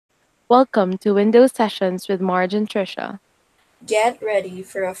Welcome to Windows Sessions with Marge and Trisha. Get ready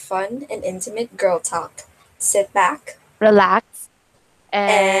for a fun and intimate girl talk. Sit back Relax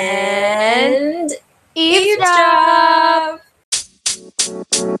and and eavesdrop!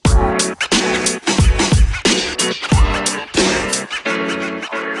 eavesdrop!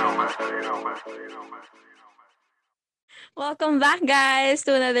 Welcome back, guys,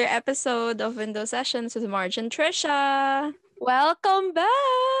 to another episode of Window Sessions with Marge and Trisha. Welcome back!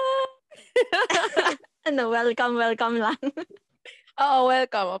 Welcome lang. Oo,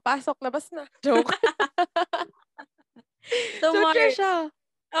 welcome. Pasok, labas na. Joke. So, Marge, Trisha.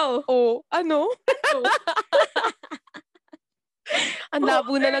 oh, Ano? Ang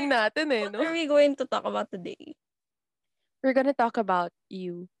labo na lang natin eh, no? what are we going to talk about today? We're gonna talk about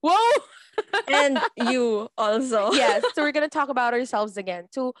you. Whoa! And you also. Yes, so we're gonna talk about ourselves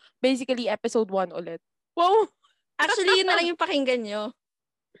again. So, basically, episode 1 ulit. Whoa! Actually, yun na lang yung pakinggan nyo.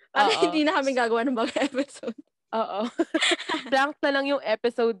 Para Oo. hindi na kami gagawa ng bagong episode. Oo. Blank na lang yung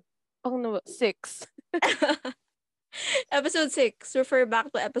episode 6. Episode 6, refer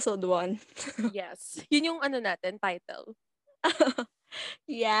back to episode 1. Yes. Yun yung natin, title.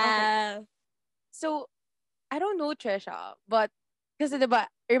 Yeah. So, I don't know, Trisha, but kasi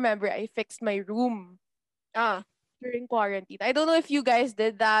diba, remember, I fixed my room during quarantine. I don't know if you guys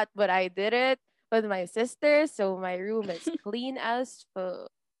did that, but I did it with my sister, so my room is clean as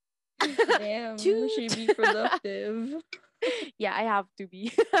fuck. Damn, Toot. she be productive. Yeah, I have to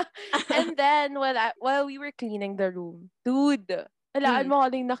be. And then, while we were cleaning the room, dude, alaan mo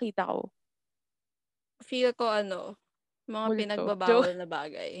kaling nakita ko. Feel ko mga Multo. pinagbabawal na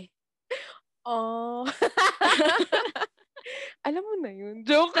bagay. Oh. Alam mo na yun.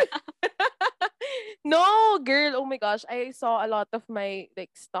 Joke. No, girl. Oh my gosh. I saw a lot of my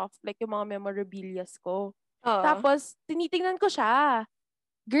stuff. Like yung mga memorabilias ko. Tapos, tinitingnan ko siya.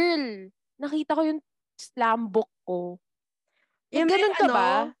 Girl, nakita ko yung slam book ko. Yung ganun ka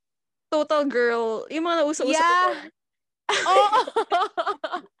ba? Total girl. Yung mga nauso-uso. Yeah. Oh.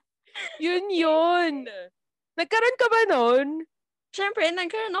 Yun. Nagkaroon ka ba nun? Siyempre,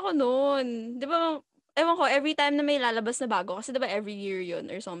 nagkaroon ako nun. Di ba, ewan ko, every time na may lalabas na bago, kasi di ba every year yun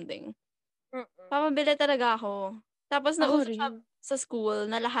or something. Papabili talaga ako. Tapos nauso siya sa school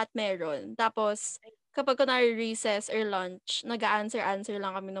na lahat meron. Tapos, kapag kunwari recess or lunch, nag-answer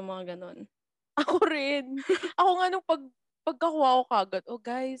lang kami ng mga ganun. Ako rin. Ako nga nung pagkakuha ko kagad,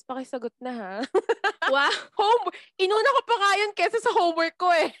 guys, pakisagot na ha. Wow. Homework. Inuna ko pa nga yun kesa sa homework ko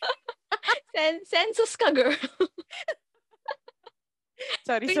eh. Census ka, girl.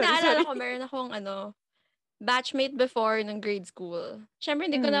 Sorry. Naalala ko, meron akong batchmate before ng grade school. Siyempre,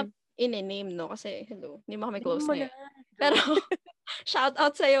 hindi ko na in-name, no? Kasi, hello, hindi mo kami close ngayon. Pero, shout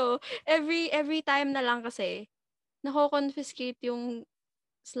out sa'yo. Every time na lang kasi, nako-confiscate yung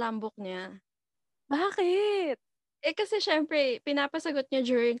slam book niya. Bakit? Kasi syempre, pinapasagot niya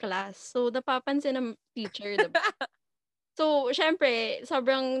during class. So, napapansin ng teacher, diba? So, syempre,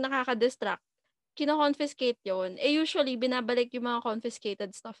 sobrang nakaka-distract. Kino-confiscate yun. Usually, binabalik yung mga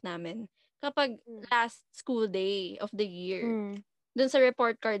confiscated stuff namin kapag last school day of the year. Dun sa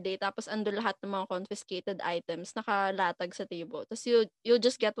report card day, tapos ando lahat ng mga confiscated items nakalatag sa table. Tapos you'll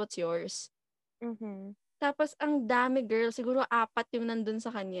just get what's yours. Tapos, ang dami, girl. Siguro 4 yung nandun sa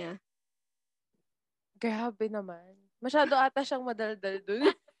kanya. Grabe naman. Masyado ata siyang madaldal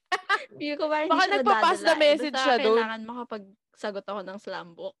dun. Feel ko parang baka hindi siya nagpa-pass the message siya dun. Kailangan makapagsagot ako ng slam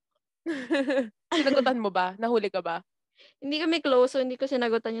book. Sinagutan mo ba? Nahuli ka ba? Hindi kami close, so hindi ko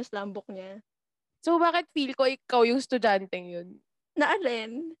sinagutan yung slam book niya. So, bakit feel ko ikaw yung estudyanteng yun? Na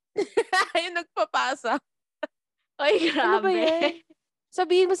alin? Yung nagpapasa. Ay, grabe. Ano ba yan?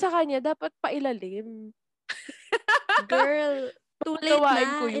 Sabihin mo sa kanya, dapat pailalim. Girl, too late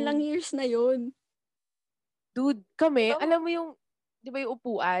na. Ilang years na yun. Dude, kami, alam mo yung, di ba yung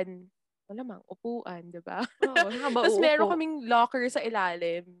upuan? Malamang, upuan, di ba? Oo, Tapos meron kaming locker sa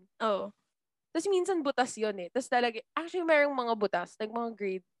ilalim. Oo. Tapos minsan butas yun eh. Tapos talaga, actually merong mga butas, like mga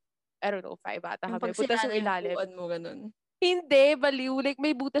grade, I don't know, 5 ata kami. Butas yung ilalim. Yung mo ganun. Hindi, baliw. Like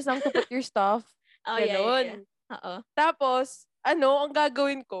may butas lang to put your stuff. Ganon. Yeah. Oo. Tapos, ang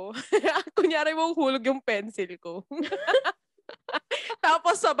gagawin ko, kunyari mahuhulog yung pencil ko.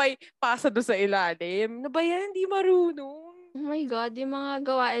 Tapos sabay pasa doon sa ilalim. Ano ba yan? Hindi marunong. Oh my God, yung mga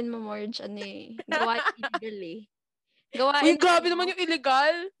gawain mo, Marge, gawain illegal eh. Uy, grabe naman yung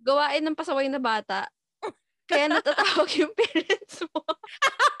illegal. Gawain ng pasaway na bata. Kaya natatawag yung parents mo.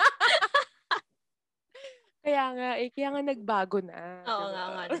 Kaya nga nagbago na. Oo diba? nga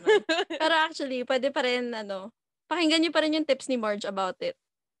naman. Pero actually, pwede pa rin, pakinggan niyo pa rin yung tips ni Marge about it.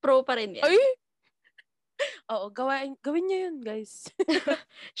 Pro pa rin yan. Ay! Oo, gawin niyo yun, guys.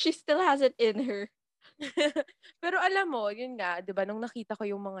 She still has it in her. Pero alam mo, yun nga, 'di ba, nung nakita ko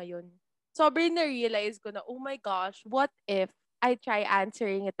yung mga yun, sobrang na-realize ko na, oh my gosh, what if I try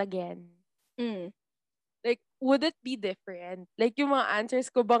answering it again? Mm. Like, would it be different? Like, yung mga answers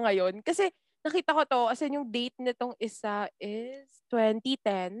ko ba ngayon? Kasi nakita ko to, as in yung date nitong isa is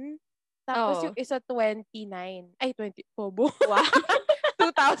 2010. Tapos yung Oo. isa 29. Ay, 20. Bobo. Wow.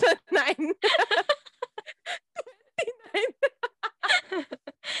 2009.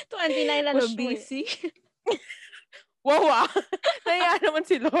 29. 29 ano, Push mo yun. BC? Wow, Naiya naman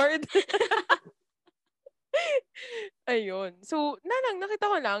si Lord. Ayun. So, nakita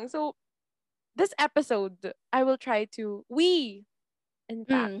ko lang. So, this episode, in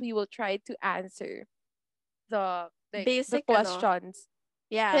fact, Mm. we will try to answer the Basic, questions.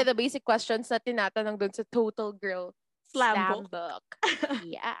 Yeah. The basic questions na tinatanong dun sa Total Girl Slam Slam book. Book.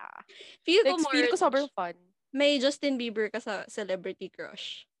 Yeah. Feel ko Feel ko sobrang more, fun. may Justin Bieber ka sa celebrity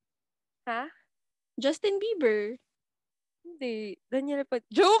crush. Ha? Justin Bieber. Hindi. Daniel pa.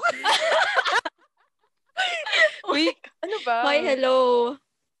 Joke! Wait, ano ba? Why, hello.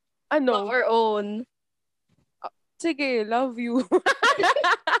 Ano? Love our own. Sige, love you.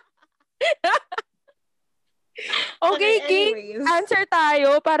 Okay, anyways. answer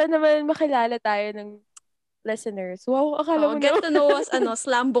tayo para naman makilala tayo ng listeners. Wow, akala mo Get na. to know us,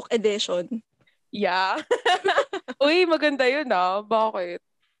 Slam Book Edition. Yeah. Uy, maganda yun Bakit?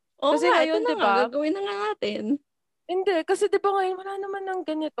 Oo Kasi nga, ngayon, ito na di nga, ba? gagawin na nga natin. Hindi, kasi di ba ngayon wala naman ng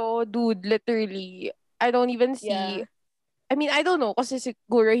ganito, dude, literally. I don't even see, Yeah. I mean, I don't know, kasi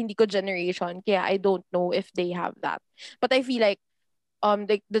siguro hindi ko generation, kaya I don't know if they have that. But I feel like,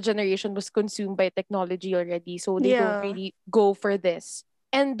 the generation was consumed by technology already, so they don't Yeah. really go for this.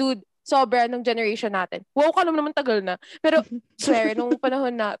 And dude, sobra nung generation natin. Wow, ka naman tagal na. Pero, swear, nung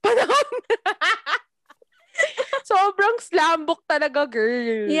panahon sobrang slam book talaga,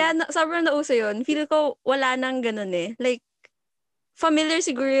 girl. Yeah, sobrang nauso yun. Feel ko wala nang ganun eh. Like, familiar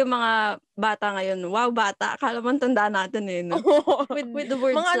siguro yung mga bata ngayon. Wow, bata. Akala mo tanda natin eh, no? With the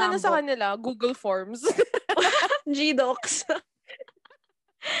word mga slam ano sa book. kanila, Google Forms. G-Docs.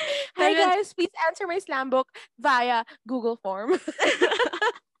 Hi guys, please answer my slam book via Google Form.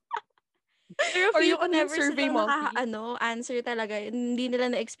 Pero Or feel yung ko never Survey sila Monkey. answer talaga. Hindi nila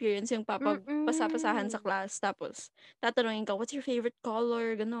na-experience yung pasapasahan sa class. Tapos, tatanungin ka, what's your favorite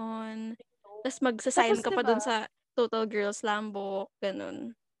color? Ganon. Tapos magsasign Tapos, ka pa diba, dun sa Total Girl Slam Book.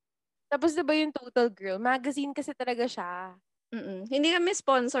 Ganon. tapos diba yung Total Girl? Magazine kasi talaga siya. Hindi kami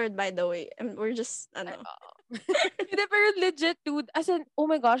sponsored, by the way. We're just, Hindi, pero legit, dude. As in, oh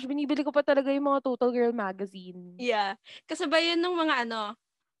my gosh, binibili ko pa talaga yung mga Total Girl magazine. Yeah. Kasabay yun ng mga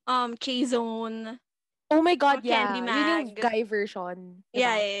K-Zone. Oh my God, Mga yeah. Candy Yun yung Mag. guy version.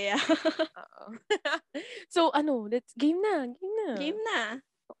 Yeah, Diba? yeah. Oo. So, let's game na. Game na.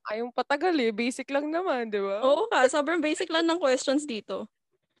 Ayong patagal Basic lang naman, di ba? Oo ka, sobrang basic lang ng questions dito.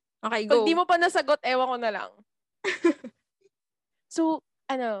 Okay, Pag di go. mo pa nasagot, ewan ko na lang. So,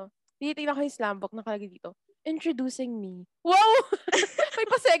 tinitingnan ko yung slam book nakalagay dito. Introducing me. Wow! May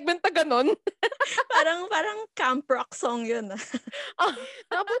pa-segment na ganon. parang camp rock song yun.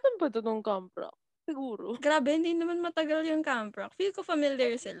 Naabutan ba ito nung camp rock? Siguro. Grabe, hindi naman matagal yung camp rock. Feel ko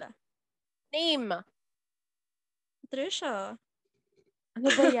familiar sila. Name. Trisha. Ano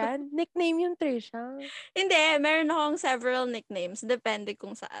ba yan? Nickname yung Trisha. Hindi, meron akong several nicknames. Depende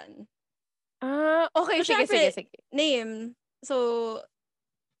kung saan. Okay. So, Sige. Name. So,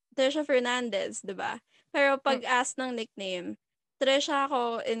 Trisha Fernandez, diba? Pero pag ask ng nickname, Trisha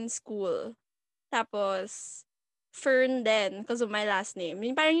ako in school. Tapos, Fern din, because of my last name.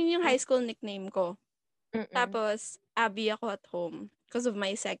 Parang yun yung high school nickname ko. Tapos, Abby ako at home because of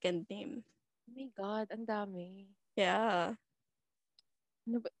my second name. Oh my God, ang dami. Yeah.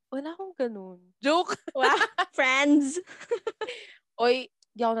 Wala akong ganun. Joke! Wow, friends! Oy,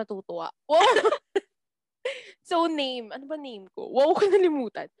 di ako natutuwa. Wow! So, name. Ano ba name ko? Wow, ko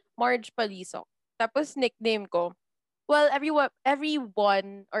nalimutan. Marge Palisok. Tapos, nickname ko. Well,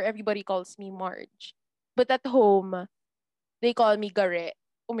 everyone or everybody calls me Marge. But at home, they call me Gare.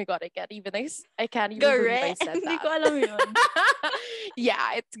 Oh my God, I can't even believe I said that. Hindi ko alam yun.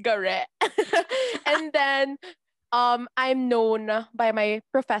 Yeah, it's Gare. And then, I'm known by my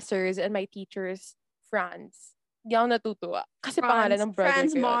professors and my teachers, Franz. Di ako natutuwa. Kasi pangalan ng brother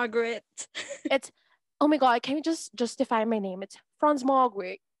Franz ko yun. Margaret. It's, oh my God, can you just justify my name? It's Franz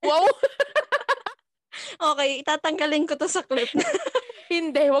Margaret. Wow! Okay, itatanggalin ko to sa clip.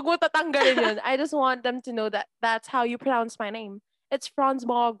 Hindi, wag mo tatanggalin yun. I just want them to know that that's how you pronounce my name. It's Franz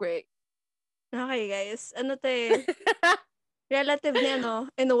Margaret. Okay, guys. Ano to eh? Relative ni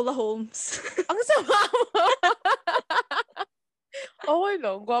Enola Holmes. Ang sama mo. Okay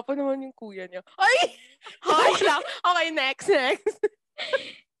lang. Gwapo naman yung kuya niya. Ay! Okay lang. Okay, next.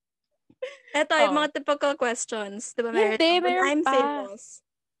 Eto, yung mga typical questions. Diba, Hindi, when meron I'm pa. famous,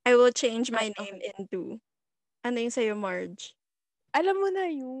 I will change my name Okay. into. Ano yung sa'yo, Marge? Alam mo na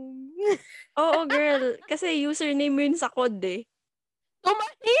yun. Oo, girl. Kasi username mo yun sa code eh.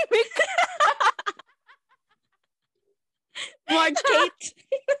 Tumahimik ka. Marge Kate.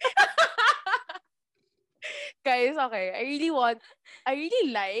 Guys, okay. I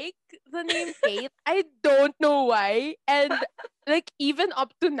really like the name Kate. I don't know why. And like even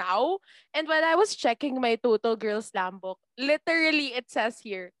up to now, and when I was checking my Total Girls Slam book, literally it says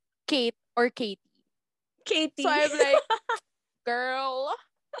here, Kate or Katie. Katie. So I'm like, girl,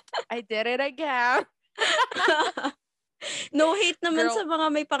 I did it again. No hate naman Girl. sa mga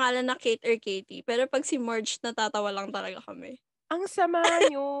may pangalan na Kate or Katie. Pero pag si Marge, natatawa lang talaga kami. Ang sama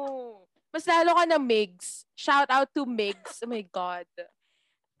nyo. Mas lalo ka na Migs. Shout out to Migs. Oh my God.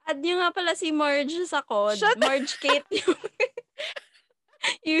 Add nyo nga pala si Marge sa code. Shut Marge Kate yung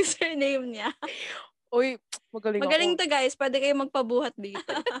username niya. Uy, magaling Magaling ako. to guys. Pwede kayo magpabuhat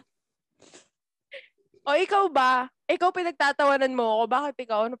dito. O ikaw ba? Ikaw pinagtatawanan mo ako. Bakit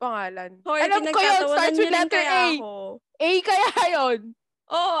ikaw? Ano pangalan? Hoy, Alam ko yun. pinagtatawanan Starts niyo with rin letter kaya A. ako. A kaya yun.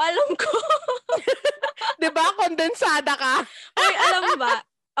 Oo, alam ko. Diba? Kondensada ka. Hoy, alam mo ba?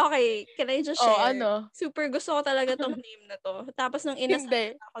 Okay, can I just Oh, share? ano? Super gusto ko talaga tong name na to. Tapos nung inasal Hindi.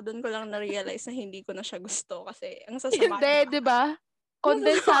 ako, doon ko lang na-realize na hindi ko na siya gusto kasi ang sasama. Hindi, diba?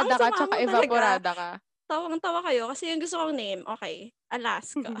 Kondensada ka tsaka evaporada ka. Tawang-tawa kayo kasi yung gusto kong name, okay,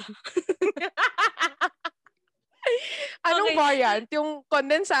 Alaska. Anong Okay. variant? Yung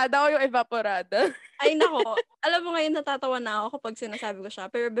kondensada o yung evaporada? Ay nako, alam mo ngayon natatawa na ako kapag sinasabi ko siya.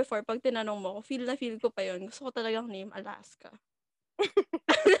 Pero before, pag tinanong mo ko, feel na feel ko pa yun. Gusto ko talagang name Alaska.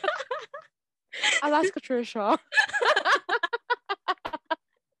 Alaska Trisha.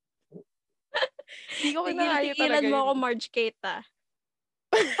 Hindi ko kinakaya talaga Tigil-tigilan mo yun. ako, Marge Kate, ah.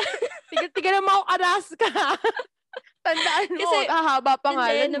 Tigil-tigilan mo ako, Alaska. Tandaan mo, Kasi, hahaba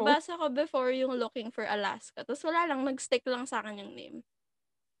pangalan hindi, mo. nabasa ko before yung looking for Alaska. Tapos wala lang, nag-stick lang sa akin yung name.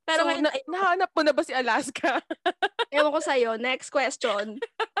 Pero So, ngayon, nahanap mo na ba si Alaska? ewan ko sa'yo. Next question.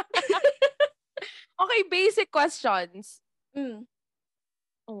 Okay, basic questions.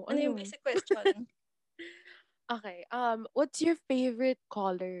 Oh, Ano yung basic question? Okay, what's your favorite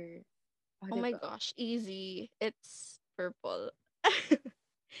color? Oh my gosh, easy. It's purple.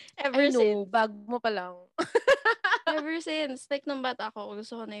 I know, bag mo pa lang. Ever since, like, nung bata ako,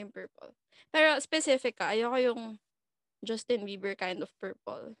 gusto ko na yung purple. Pero specific ka, ayoko yung Justin Bieber kind of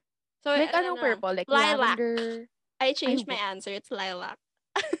purple. So, Like, anong purple? Like, lilac. lavender? I changed my answer. It's lilac.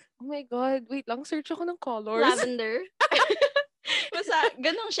 Oh my God, wait lang, search ako ng colors. Lavender. Basta,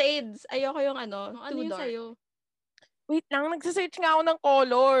 ganong shades. Ayoko yung ano yung dark. sa'yo? Wait lang, nagsasearch nga ako ng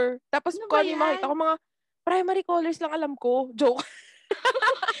color. Tapos Ano kung ba ano yung makita yan? ko, mga primary colors lang alam ko. Joke.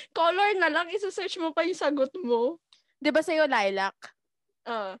 Color na lang, isa-search mo pa yung sagot mo. Di ba sa'yo lilac?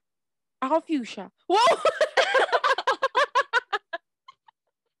 Ako fuchsia. Wow!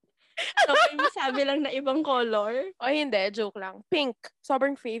 Ano ba yung sabi lang na ibang color? O hindi, joke lang. Pink.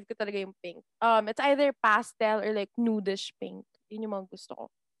 Sobrang fave ko talaga yung pink. It's either pastel or like nudish pink. Yun yung mga gusto ko.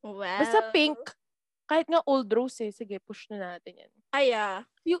 Well, Basta pink. Kahit nga old rose eh. Sige, push na natin yan. Ay,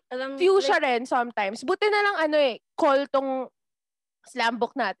 Fuchsia rin sometimes. Buti na lang call tong slam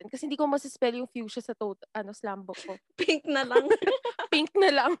book natin. Kasi hindi ko masispell yung fuchsia sa slam book ko. Pink na lang. Pink na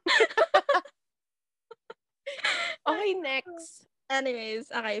lang. Okay, next. Anyways,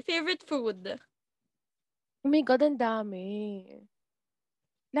 okay. Favorite food? Oh my God, ang dami.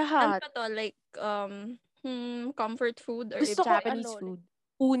 Ano Lahat. ba to? Like, comfort food or Gusto ko Japanese food?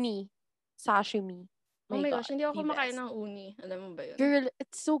 Uni. Sashimi. Oh my God, gosh, hindi ako the kumakain best. ng uni. Alam mo ba yun? Girl,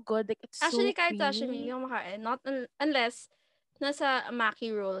 it's so good. Like, it's Actually, so kahit creamy. sashimi, hindi ako makain. Not unless nasa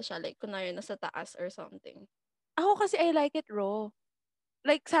maki roll siya. Like, kunwari nasa taas or something. Ako kasi I like it raw.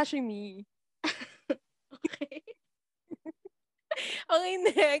 Like sashimi. Okay. Okay,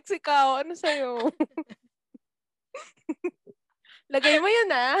 next. Ikaw, ano sa'yo? Lagay mo yun,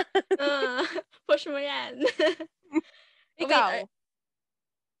 Push mo yan. Ikaw.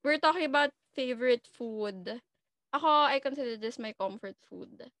 We're talking about favorite food. Ako, I consider this my comfort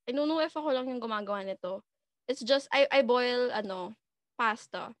food. I don't know if ako lang yung gumagawa nito. It's just, I boil,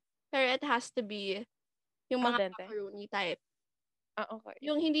 pasta. Pero it has to be yung mga macaroni type. Okay.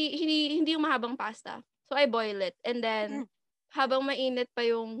 Yung hindi yung mahabang pasta. So, I boil it. And then, habang mainit pa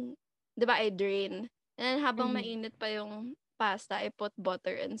yung, di ba, I drain. And then, habang mainit pa yung pasta, I put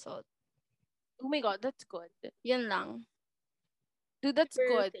butter and salt. Oh my God, that's good. Yan lang. Dude, that's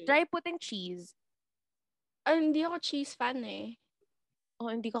Super good. safe. Try putting cheese. Hindi ako cheese fan eh. Oh,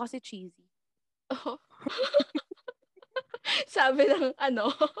 hindi ko kasi cheesy. Oh. Sabi ng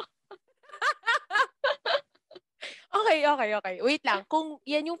Okay. Wait lang. Kung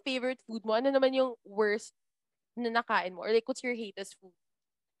yan yung favorite food mo, ano naman yung worst na nakain mo? Or like, what's your hatest food?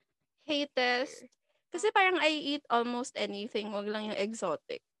 hatest. Kasi parang I eat almost anything, wag lang yung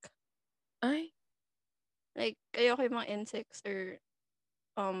exotic. Ay, Like, ayoko yung mga insects or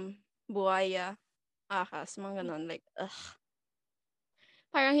buhaya, ahas, mga ganon. Like, ugh.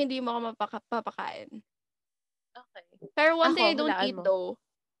 Parang hindi mo ako mapapakain. okay. Pero one thing I Ako, don't hulaan eat mo. though,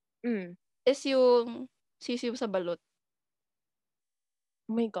 is yung sisiw sa balut.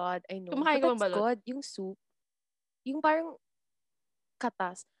 Oh my God, I know. Kumakain But ka bang that's balut? good. Yung soup. Yung parang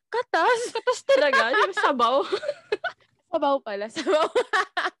katas. Katas? Katas talaga, yung sabaw. Sabaw pala. Sabaw.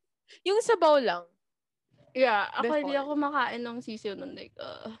 Yung sabaw lang. Yeah, hindi Before. ako makain ng sisiw nun. Like,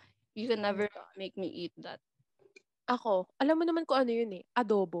 you can Oh my never God. make me eat that. Ako, alam mo naman kung ano yun eh.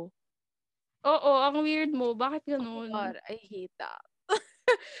 Adobo. Oo, ang weird mo. Bakit Oh my ganun? God, I hate that.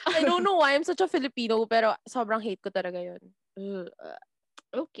 I don't know why I'm such a Filipino, pero sobrang hate ko talaga yun. Ugh.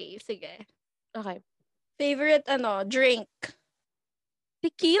 Okay, sige. Okay. Favorite, drink?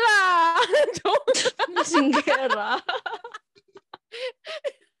 Tequila! Joke. Singgera.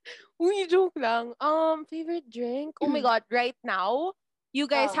 Uy, joke lang. Favorite drink? Oh my God, right now, you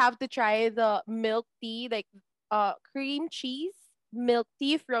guys have to try the milk tea, like cream cheese milk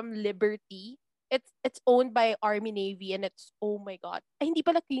tea from Liberty. It's owned by Army Navy and it's, oh my God. Ay, hindi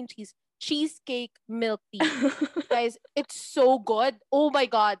pala cream cheese. Cheesecake milk tea. Guys, it's so good. Oh my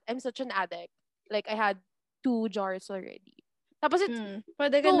God, I'm such an addict. Like I had 2 jars already. Tapos it's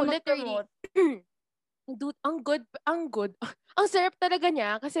Pwede ka so na literally mag-promote. dude, ang good, ang good. Ang sarap talaga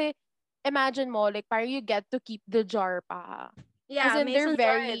niya kasi imagine mo, like, parang you get to keep the jar pa. As Yeah, in, they're mason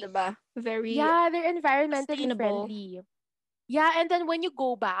jar very, diba? Very yeah, they're environmentally sustainable. friendly. Yeah, and then when you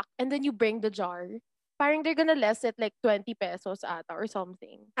go back and then you bring the jar, parang they're gonna less it like 20 pesos ata or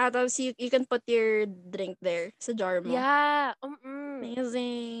something. Tapos you can put your drink there sa jar mo. Yeah,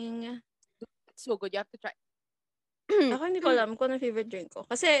 Amazing. it's so good. You have to try. Ako hindi ko alam kung ano favorite drink ko.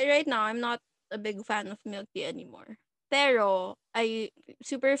 Kasi right now, I'm not a big fan of milk tea anymore. Pero,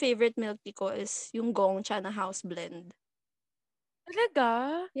 super favorite milk tea ko is yung Gongcha na house blend.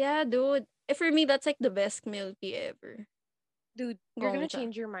 Talaga? Yeah, dude. For me, that's like the best milk tea ever. Dude, you're gonna Gongcha.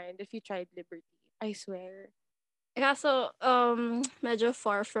 change your mind if you tried Liberty. I swear. Kaso, medyo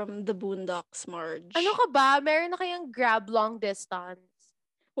far from the boondocks, Marge. Ano ka ba? Meron na kayang Grab long distance.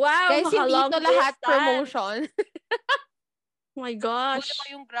 Wow, Guys, hindi long ito lahat distance. promotion. Oh my Buti gosh. pa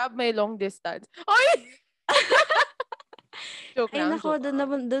yung Grab may long distance. Ay! Joke Ay lang, nako, joke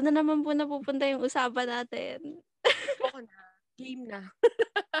lang. doon na naman po napupunta yung usapan natin. Okay na. Game na.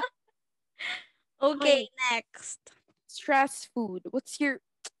 Okay, Okay. next. Stress food.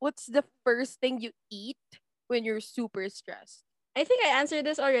 What's the first thing you eat when you're super stressed? I think I answered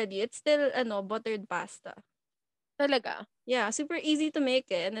this already. It's still, buttered pasta. Talaga? Yeah, super easy to make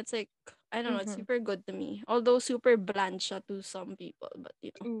it. And it's like, I don't know, it's Mhm. super good to me. Although super bland siya to some people. But,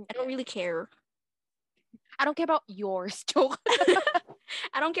 I don't really care. I don't care about yours. Joke.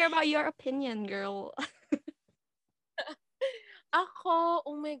 I don't care about your opinion, girl. Ako,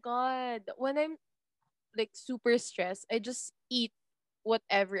 oh my God. When I'm like super stressed, I just eat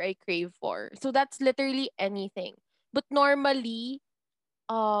whatever I crave for. So that's literally anything. But normally,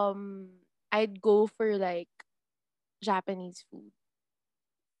 I'd go for like Japanese food.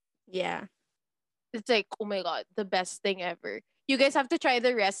 Yeah. It's like, oh my God, the best thing ever. You guys have to try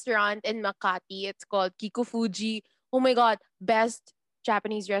the restaurant in Makati. It's called Kikufuji. Oh my God, best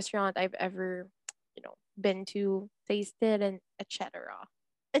Japanese restaurant I've ever, been to, tasted, and etc.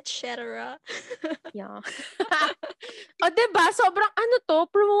 Etc. Yeah. O, diba? Sobrang ano to,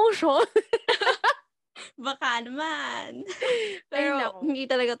 promotion. Baka naman. Ay, Pero, nako. hindi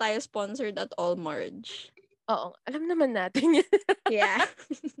talaga tayo sponsored at all, Marge. Oo, alam naman natin yan. Yeah.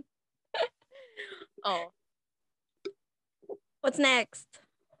 Oh. What's next?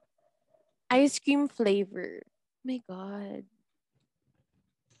 Ice cream flavor. Oh my God.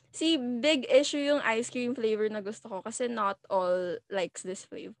 See, big issue yung ice cream flavor na gusto ko kasi not all likes this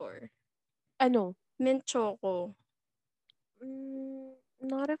flavor. Ano? Mint choco.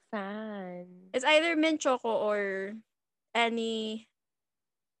 Not a fan. It's either mint choco or any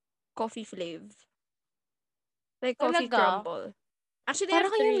coffee flavor. Like coffee Talaga? crumble. Actually, I Para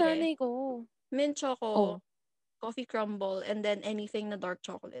have three kayong eh. nanay ko. Mint choco, Oh. coffee crumble, and then anything na dark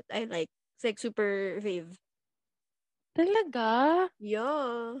chocolate. I like. It's like super fave. Talaga?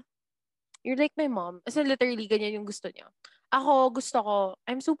 Yeah. You're like my mom. As in, literally, ganyan yung gusto niya. Ako, gusto ko,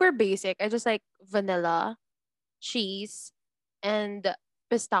 I'm super basic. I just like vanilla, cheese, and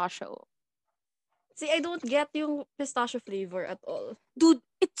pistachio. See, I don't get yung pistachio flavor at all. Dude,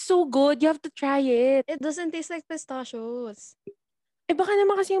 it's so good. You have to try it. It doesn't taste like pistachios. Eh, baka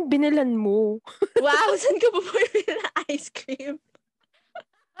naman kasi yung binilan mo. Wow, saan ka pa na ice cream?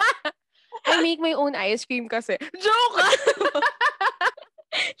 I make my own ice cream kasi. Joke!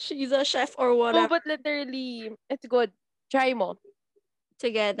 She's a chef or No, whatever. but literally, it's good. Try mo.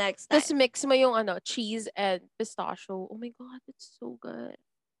 Sige, next time. Tapos mix mo yung cheese and pistachio. Oh my God, it's so good.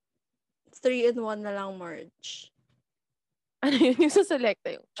 3-in-1 na lang, Marge. Ano yun? Yung sa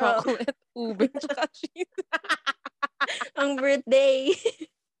selecta yung chocolate, ube, tsaka cheese. Ang birthday.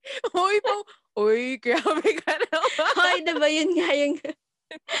 Uy, grabe ka naman. Hoy, diba yun nga yung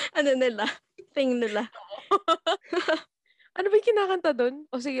thing nila. Ano ba yung kinakanta doon?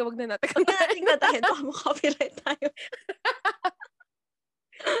 O sige, wag na natin Huwag na kantahin. natin katahin. Baka makapiright tayo.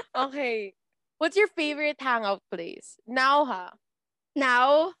 Okay. What's your favorite hangout place? Now, ha?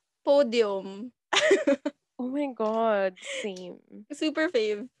 Now, podium. Oh my God, same. Super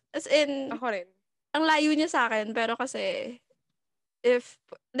fave. As in, Ako rin. ang layo niya sa akin, pero kasi,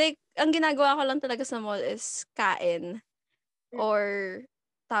 ang ginagawa ko lang talaga sa mall is kain or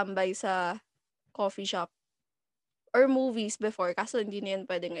tambay sa coffee shop or movies before, kaso hindi na yan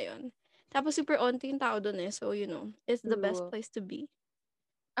pwede ngayon. Tapos super onti yung tao dun eh, so it's the best True. place to be.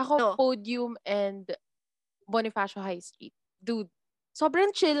 Ako, Podium and Bonifacio High Street. Dude,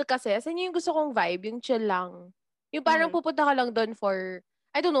 sobrang chill kasi. As in, yung gusto kong vibe, yung chill lang. Yung parang pupunta ka lang doon for,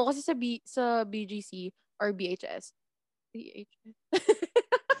 I don't know, kasi sa BGC or BHS. BHS?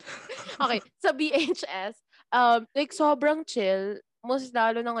 Okay, sa BHS, like, sobrang chill. Most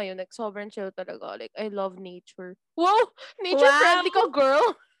lalo na ngayon, like, sobrang chill talaga. Like, I love nature. Wow! Nature-friendly ka, girl!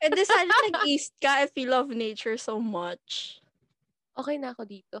 And this sana nag-east ka if you love nature so much. Okay na ako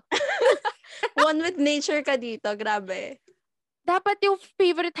dito. One with nature ka dito, grabe. Dapat yung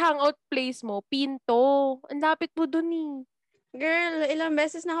favorite hangout place mo, Pinto. Ang lapit mo dun eh. Girl, ilang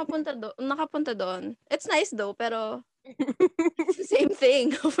beses nakapunta doon. It's nice though, pero it's the same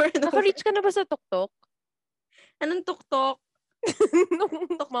thing. Naka-reach ka na ba sa tuktok? Anong tuktok?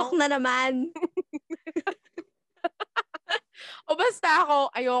 Tuktok na naman. O basta ako,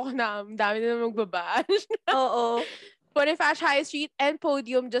 ayoko na. Ang dami na magbabash. Oo. Bonifacio High Street and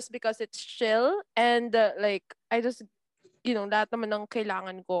Podium just because it's chill and like, I just, lahat naman ng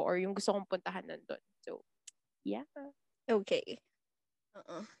kailangan ko or yung gusto kong puntahan nandun. So, yeah. Okay.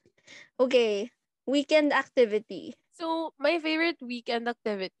 Okay. Weekend activity. So, my favorite weekend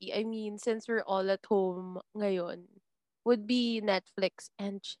activity, I mean, since we're all at home ngayon, would be Netflix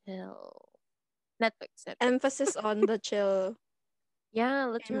and chill. Netflix. Emphasis on the chill. Yeah,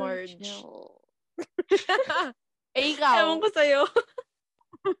 let's Marge. chill. Eh, ikaw? Ewan ko sa'yo.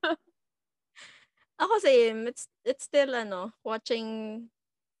 Ako same. It's still, watching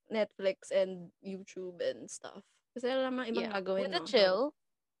Netflix and YouTube and stuff. Kasi wala namang ibang gagawin, With the chill?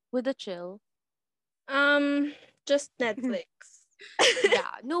 With the chill? Just Netflix.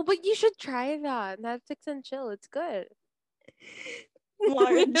 Yeah. No, but you should try that. Netflix and chill. It's good.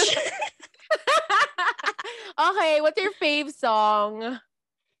 Marge. Okay, what's your fave song?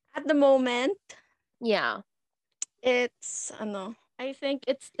 At the moment, Yeah. it's, I think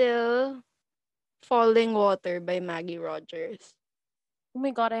it's still Falling Water by Maggie Rogers. Oh my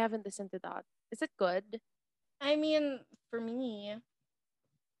God, I haven't listened to that. Is it good? I mean, for me,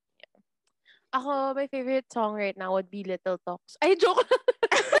 Ako, my favorite song right now would be Little Talks. Ay, joke!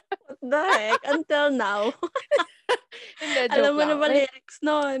 what the heck? Until now. Hindi, joke Alam mo lang. na ba lyrics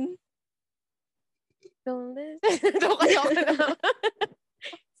nun? Don't listen. Joke lang.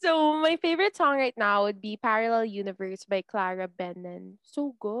 So, my favorite song right now would be Parallel Universe by Clara Bennen.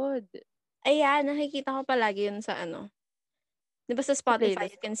 So good. Ayan, nakikita ko palagi yun sa Di ba sa Spotify,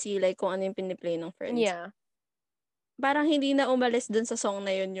 Playlist. you can see like kung ano yung piniplay ng friends. Yeah. Parang hindi na umalis dun sa song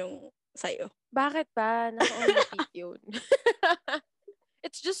na yun yung sa'yo. Bakit ba? Naka-on-repeat yun.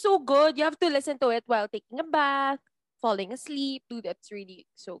 It's just so good. You have to listen to it while taking a bath, falling asleep. Dude, that's really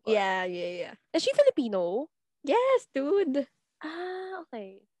so good. Yeah. Is she Filipino? Yes, dude. Ah,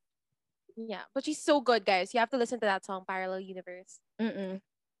 okay. Yeah, but she's so good, guys. You have to listen to that song, Parallel Universe. Mm-mm.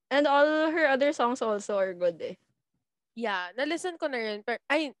 And all her other songs also are good eh. Yeah, na-listen ko na rin.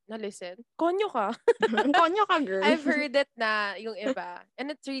 Na-listen? Konyo ka. Konyo ka, girl. I've heard it na yung iba.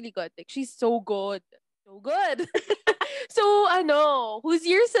 And it's really good. Like, she's so good. So good. So, who's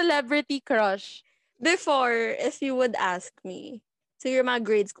your celebrity crush? Before, if you would ask me, so yung mga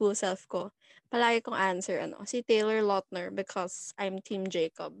grade school self ko, palagi kong answer, si Taylor Lautner because I'm Team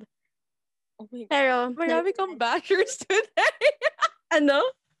Jacob. Oh my God. Pero, Marami kang bashers today. ano?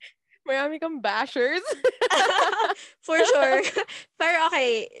 Marami kang bashers. For sure. Pero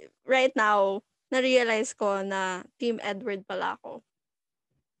okay, right now, na-realize ko na Team Edward pala ako.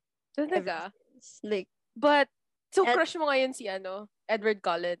 Talaga? Like, But, so crush mo ngayon si Edward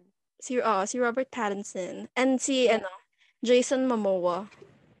Cullen? si Robert Pattinson. And si, Jason Momoa.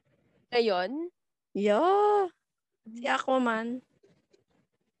 Ngayon? Yeah. Si Aquaman.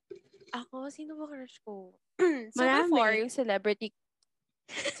 Ako, sino ba crush ko? So Marami. before, yung celebrity,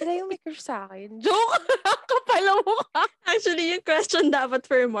 sila yung may crush sa akin. Joke! Kapal ang mukha. Actually, yung question dapat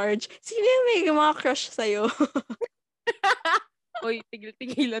for Marge, sino yung may mga crush sa'yo? Uy,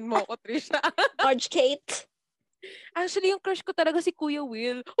 tigil-tigilan mo ako, Trisha. Marge Kate? Actually, yung crush ko talaga si Kuya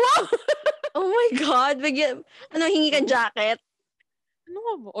Will. Wow! Oh my God! Hingi kang jacket? Ano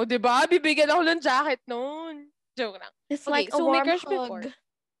nga ba? O, diba? Bibigyan ako ng jacket noon. Joke lang. It's Okay, like a so may warm crush hug. before.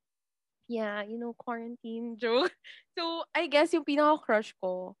 Yeah, quarantine joke. So, I guess yung pinaka-crush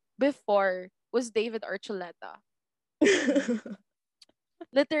ko before was David Archuleta.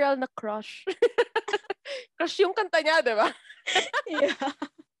 Literal na crush. Crush yung kanta niya, di ba? Yeah.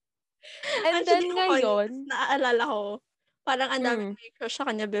 And Actually, then ngayon, naaalala ko, parang ang dami may crush sa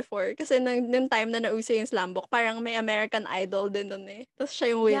kanya before. Kasi nung time na nauso yung Slambok, parang may American Idol din nun eh. Tapos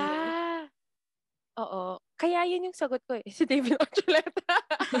siya yung winner. yeah. Oo. Kaya yun yung sagot ko eh. Si David Archuleta.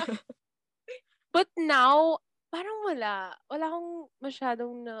 But now, parang wala. Wala akong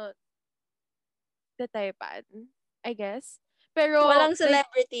masyadong na-typean, I guess. Pero, Walang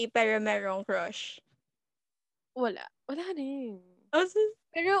celebrity, pero merong crush. wala. Wala rin. Oh,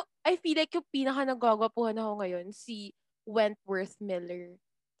 Pero, I feel like yung pinaka nagwagwapuhan ako ngayon, si Wentworth Miller.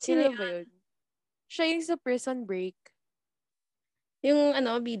 Sino Sino ba yun? Siya yung sa Prison Break. yung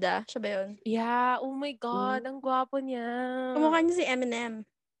bida, siya ba yun? Yeah, oh my God, ang gwapo niya. Kumukha niya si Eminem.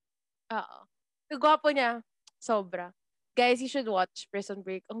 Oo. Ang gwapo niya. Sobra. Guys, you should watch Prison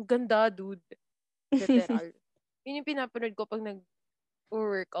Break. Ang ganda, dude. Literal. Yun yung pinapanood ko pag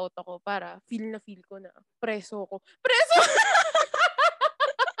nag-workout ako para feel ko na preso ko. Preso!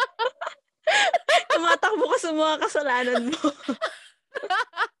 Tumatakbo ka sa mga kasalanan mo.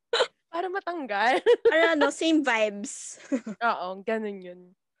 Para matanggal. Para same vibes. Oo, ganun yun.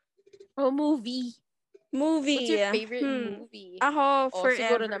 Oh, movie. Movie. What's your favorite movie? Ako, Oh, forever.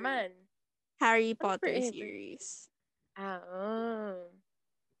 siguro naman. Harry Potter forever? series. Ano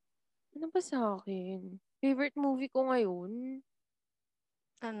ba sa akin? Favorite movie ko ngayon?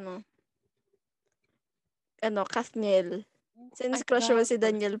 Kathniel. Since crush mo si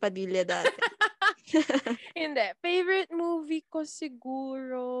Daniel Padilla dati. Hindi. Favorite movie ko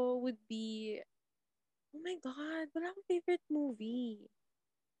siguro would be, oh my God, wala akong favorite movie.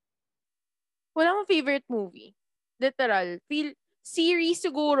 Wala akong favorite movie. Literal. Series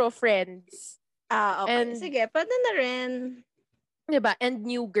siguro, Friends. Okay. And, sige, pwede na rin. Diba? And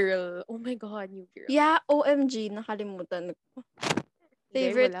New Girl. Oh my God, New Girl. Yeah, OMG, nakalimutan ko.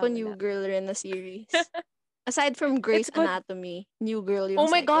 Favorite ko wala. New Girl rin na series. Aside from Grey's Anatomy, New Girl yung Oh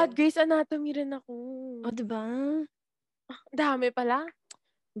my second. God, Grey's Anatomy rin ako. Oh, diba? Dami pala.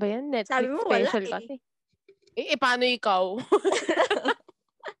 Ba yan? Netflix Sabi mo, special wala kasi. Paano ikaw?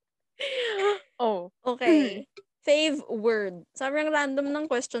 Oh. Okay. Fave word. Sobrang random ng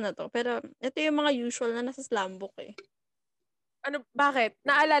question na to. Pero ito yung mga usual na nasa Slambok eh. Ano, bakit?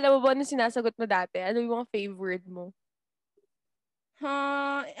 Naalala mo ba nung sinasagot mo dati? Ano yung mga fave word mo?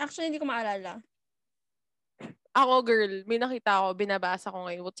 Actually, hindi ko maalala. Ako, girl, may nakita ako, binabasa ko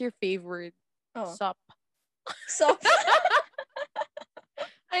ngayon. What's your favorite? Sup. Sup?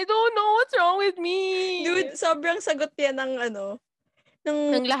 I don't know what's wrong with me. Dude, sobrang sagot yan ng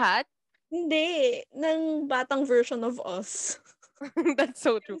ng lahat? Hindi. Ng batang version of us. That's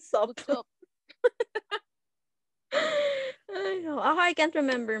so true. Sup? I know. Ako, I can't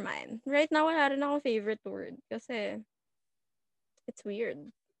remember mine. Right now, wala rin ako favorite word. Kasi, it's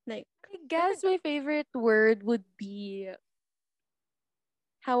weird. Like, I guess my favorite word would be,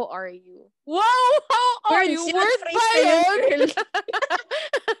 how are you? Wow! How are you? Word ba yun?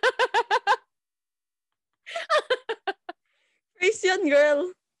 Phrase yun,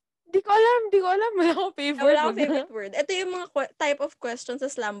 girl. Di ko alam. Wala akong favorite. Wala akong favorite word. Ito yung mga type of questions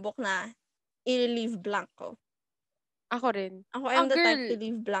sa Slambok na i-leave blank ko. Ako rin. Ako, I'm the type to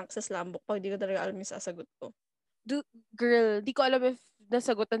leave blank sa Slambok pag di ko talaga alam yung sasagot ko. Girl, di ko alam if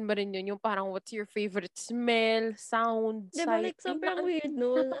nasagutan mo rin yun. Yung parang, what's your favorite smell, sound, sight? Diba, like, sobrang weird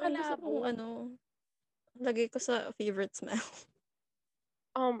nun. Wala akong lagay ko sa favorite smell.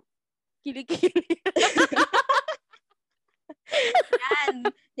 Kilikili.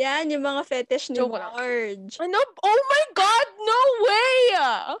 Yan, yung mga fetish ni Marge. Ano? Oh my God, no way!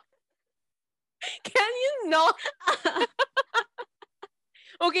 Can you not?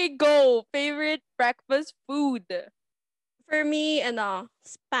 Okay, go. Favorite breakfast food? For me,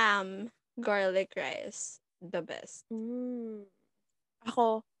 spam garlic rice. The best.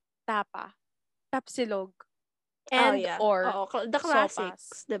 Ako, tapa. Tapsilog. Oh, And yeah. or Oo, the sopas.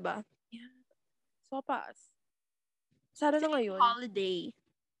 classics, diba? Yeah. Sopas. Sana na ngayon. Holiday.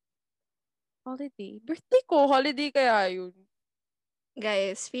 Holiday. Birthday ko. Holiday kaya yun.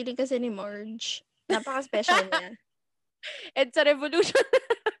 Guys, feeling kasi ni Marge. Napaka-special niya. It's a revolution.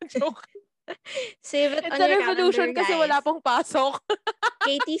 Joke. Save it It's on a your revolution calendar, kasi guys. wala pong pasok.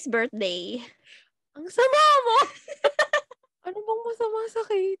 Katie's birthday. Ang sama mo! Ano bang masama sa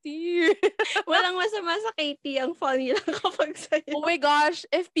Katie? Walang masama sa Katie. Ang funny lang kapag sa'yo. Oh my gosh,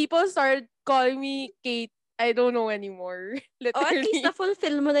 if people start calling me Kate, I don't know anymore. Oh, at least Literally.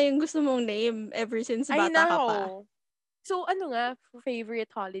 na-fulfill mo na yung gusto mong name ever since I bata ka pa. know. So, ano nga, favorite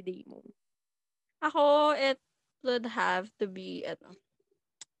holiday mo? Ako, it would have to be,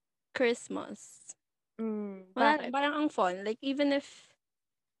 Christmas. Wala, Bakit? parang ang fun. Like, even if,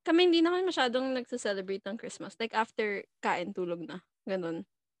 kami hindi na kami masyadong nagsa-celebrate ng Christmas. Like, after kain, tulog na. Ganun.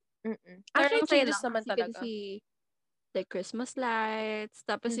 Actually, Parang saya changes lang naman kasi you can talaga. see, like, Christmas lights,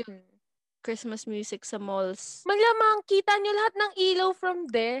 tapos yung Christmas music sa malls. Malamang, kita nyo lahat ng ilaw from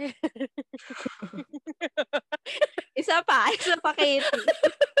there. Isa pa, Katie.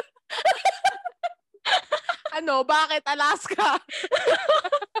 Ano, bakit Alaska?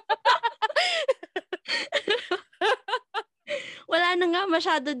 Wala na nga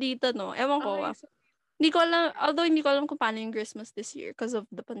masyado dito, no? Ewan ko. Okay, Hindi ko alam, although hindi ko alam kung paano yung Christmas this year because of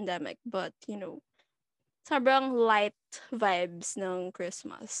the pandemic. But, sobrang light vibes ng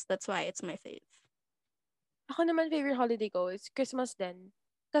Christmas. That's why it's my fave. Ako naman, favorite holiday ko is Christmas din.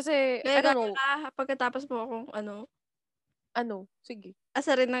 Kasi, I don't know. Pagkatapos mo akong, Ano? Sige.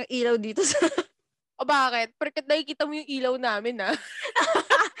 asa rin ng ilaw dito sa... O bakit? Porque nakikita mo yung ilaw namin, ah.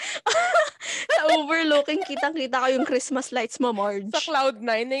 Sa overlooking, kitang-kita ko yung Christmas lights mo, Marge. Sa Cloud9,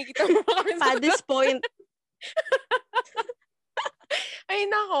 nakikita mo ba kami At this point. Ay,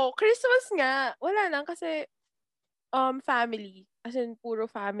 nako. Christmas nga. Wala lang kasi family. As in, puro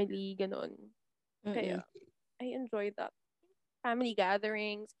family, ganun. Kaya, I enjoy that. Family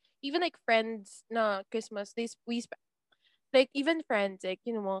gatherings. Even like friends na Christmas, like even friends, like,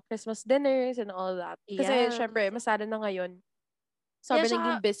 mga Christmas dinners and all that. Kasi, syempre, masada na ngayon. Sobrang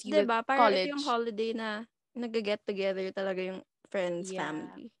naging busy with diba, parang ito yung college. holiday na nag-get together talaga yung friends,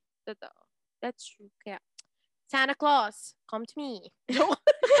 family. Totoo. That's true. Kaya, Santa Claus, come to me.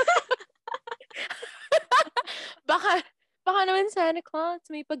 baka naman Santa Claus,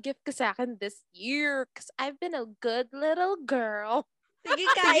 may pag-gift ka sa akin this year. Because I've been a good little girl. Sige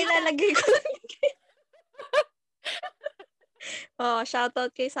ka, ilalagay ko lang. Oh,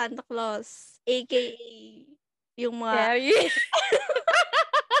 shoutout kay Santa Claus. AKA yung mga... Terry.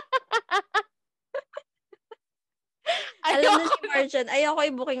 Alam na ni Marge yan. Ayoko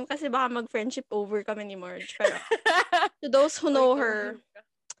i-booking kasi baka mag-friendship over kami ni Marge. Pero to those who know her,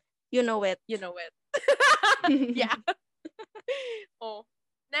 you know it. You know it. Yeah. Oh.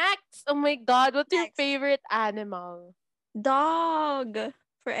 Next. Oh my God. What's your favorite animal? Dog.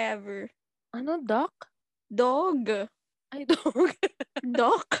 Forever. Ano, duck? Dog. Ay, dog.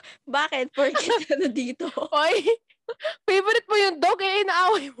 Dog? Bakit? Porkit ano dito? Oy, favorite mo yung dog eh.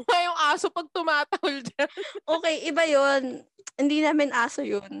 Inaaway mo nga yung aso pag tumatahol dyan. Okay, iba yun. Hindi namin aso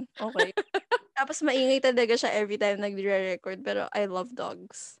yun. Okay. Tapos maingay talaga siya every time nagre-record. Pero I love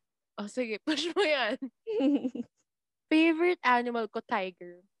dogs. Oh, sige. Push mo yan. Favorite animal ko,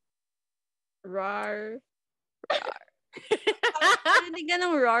 tiger. Rar. Rar. Parinig ka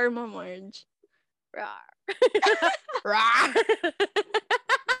ng rar mo, Marge. Rar. Rar.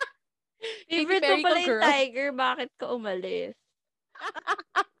 Favorite mo pala yung tiger. Bakit ka umalis?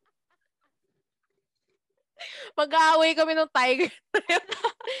 Mag-aaway kami ng tiger.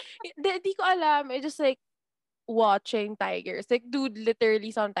 Di ko alam. I just like watching tigers. Like, dude,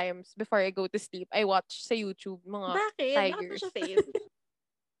 literally sometimes before I go to sleep, I watch sa YouTube mga Bakit? tigers. Bakit mo siya fave?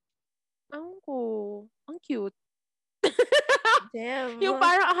 Ko. Ang cute. Damn. Yung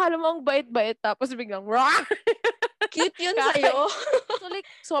parang akala mo ang bait-bait tapos biglang rawr! Cute yun sa'yo. So like,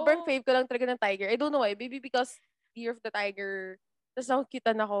 sobrang fave ko lang talaga ng tiger. I don't know why. Maybe because Year of the Tiger. Tapos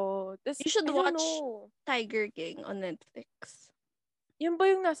nakukitan ako. You should watch Tiger King on Netflix. Yun ba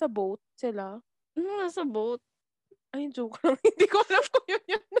yung nasa boat sila? Nasa boat. Ay, joke lang. Hindi ko alam kung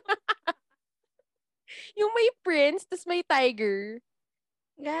yun. Yung may prince, tapos may tiger.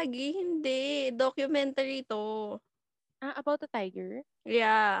 Gagi, hindi. Documentary to. About the tiger?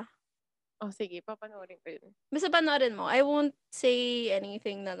 Yeah. Oh, sige, papanoorin ko yun. Basta panoorin mo. I won't say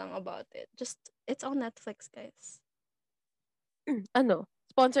anything na lang about it. Just, it's on Netflix, guys. Ano?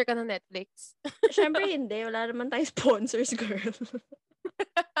 Sponsor ka ng Netflix? Siyempre hindi. Wala naman tayong sponsors, girl.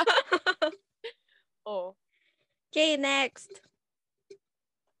 Oh. Okay, next.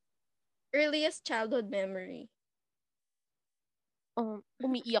 Earliest childhood memory.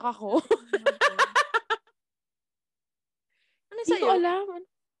 Umiiyak ako. Ano Hindi ko sa'yo? alam.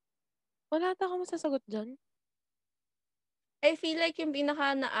 Wala ata akong masasagot dyan. I feel like yung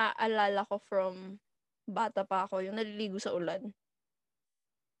pinaka naaalala ko from bata pa ako, yung naliligo sa ulan.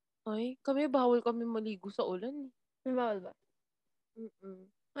 Ay, bawal kami maligo sa ulan. May bawal ba? Mm-mm.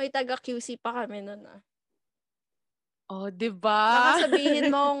 Ay, taga QC pa kami nun ah. Oh, diba? Baka sabihin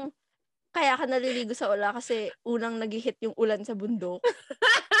mong, kaya ka naliligo sa ulan kasi unang nag-hit yung ulan sa bundok.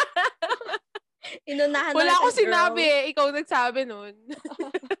 Inunahan Wala natin, akong girl. sinabi eh. Ikaw nagsabi nun.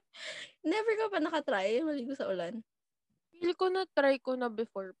 Never ka pa nakatry maligo sa ulan? Feel ko na try ko na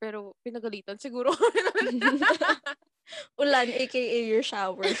before, pero pinagalitan siguro. Ulan, aka your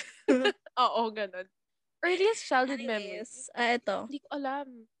shower. Oo, ganun. Earliest childhood memory. Anyways, ito. Hindi ko alam.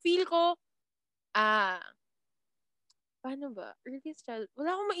 Feel ko, paano ba? Earliest child.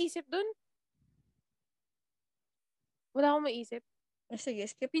 Wala akong maisip dun. Wala akong maisip. Sige,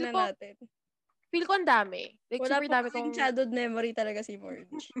 skip Feel na ko- natin. Feel ko ang dami. Like, Wala super pa dami kasing kong... childhood memory talaga si Morge.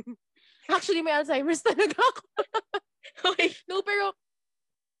 Actually, may Alzheimer's talaga ako. Okay. No, pero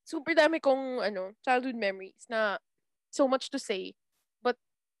super dami kong childhood memories na so much to say. But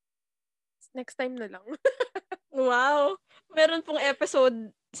next time na lang. Wow. Meron pong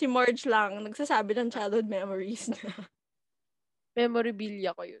episode si Marge lang nagsasabi ng childhood memories na.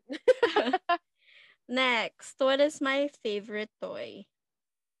 Memorabilia ko yun. Next, what is my favorite toy?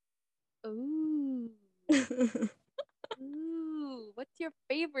 Ooh. Ooh. What's your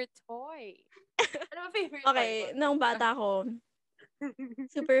favorite toy? Ano ba favorite Okay, toy mo? nung bata ko,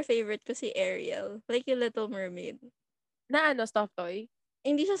 super favorite ko si Ariel. Like yung Little Mermaid. Na stuffed toy?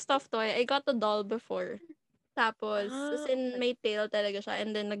 Hindi siya stuffed toy. I got a doll before. Tapos, as in, Okay. may tail talaga siya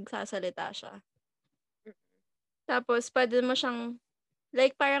and then nagsasalita siya. Tapos, pwede mo siyang,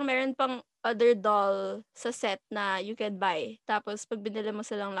 like, parang meron pang other doll sa set na you can buy. Tapos, pag binili mo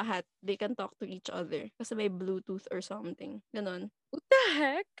silang lahat, they can talk to each other. Kasi may Bluetooth or something. Ganon. What the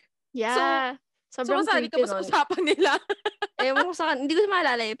heck? Yeah. So Sobrang kasali ka creepy ba sa nun. usapan nila? Ewan ko sa hindi ko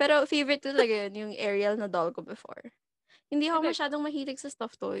maalala eh. Pero favorite ko talaga yun, yung Ariel na doll ko before. Hindi ako Talaga? masyadong mahilig sa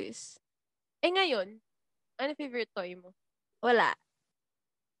stuffed toys. Ngayon, ano favorite toy mo? Wala.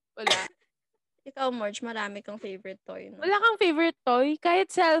 Wala. Ikaw, Marge, marami kang favorite toy, no? Wala kang favorite toy?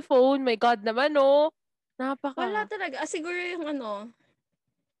 Kahit cellphone? My God naman, no? Wala talaga. Siguro yung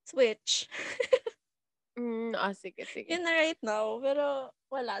Switch. Sige. Yun na right now. Pero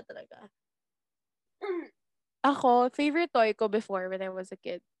wala talaga. Ako, favorite toy ko before when I was a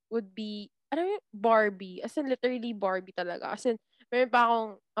kid would be, Barbie. As in, literally Barbie talaga. As in, meron pa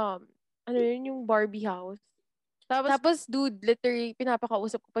akong, yung Barbie house. Tapos, dude, literally,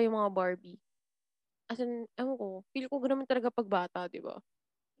 pinapakausap ko pa yung mga Barbie. As in, ewan ko, feel ko naman talaga pag bata, di ba?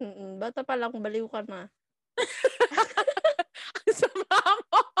 Bata pa lang, baliw ka na. Ang sama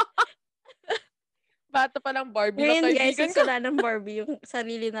mo! Bata pa lang Barbie na Ngayon, guys, kaibigan since ko. wala ng Barbie, yung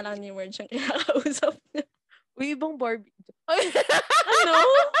sarili na lang ni Marge ang kinakausap niya. Uy, ibang Barbie. Ano?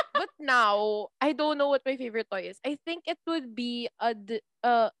 But now, I don't know what my favorite toy is. I think it would be A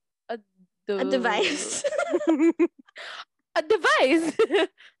device. a device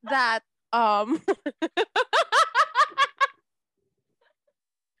that I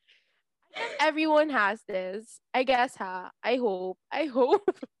guess everyone has this. I guess I hope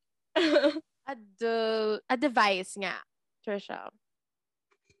a device nga, Trisha.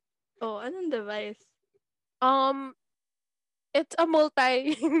 Oh, anong device? It's a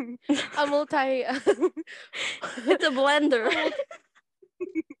multi It's a blender.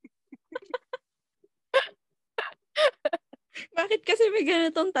 Bakit kasi may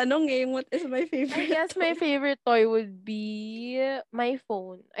ganitong tanong eh? What is my favorite I guess my favorite toy would be my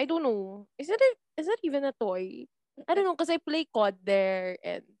phone. I don't know. Is that even a toy? I don't know because I play COD there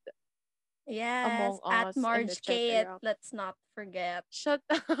and Yes, Among at Us and Marge Kate, etc. let's not forget. Shut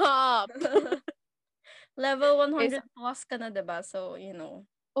up. Level 100 plus ka na, diba? So, you know.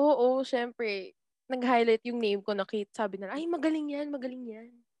 Oo, syempre. Nag-highlight yung name ko na Kate. Sabi na, ay, magaling yan.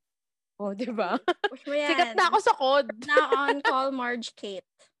 Oh, diba? Push mo yan. Sikat na ako sa COD. Now on, call Marge Kate.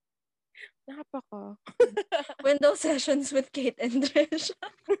 Napaka. Window sessions with Kate and Trish.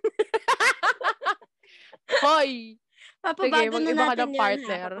 Hoy! Papabago na mag-iba ka natin ng yun,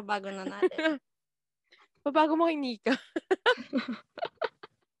 partner. ha? Papabago na natin. Pabago mo kay Nika.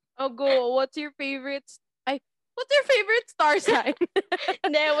 Oh, go. What's your favorite star sign?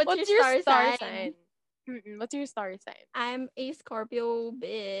 Hindi, what's your star sign? What's your star sign? I'm a Scorpio,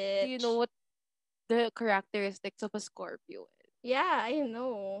 bitch. Do you know what the characteristics of a Scorpio is? Yeah, I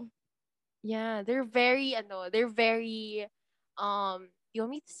know. Yeah, you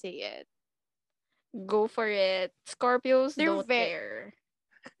want me to say it? Go for it. Scorpios They're don't very care.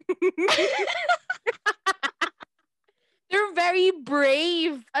 They're very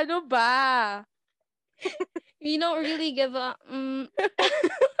brave. Ano ba? You don't really give a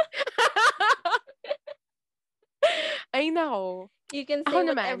Ay nako. you can Ako say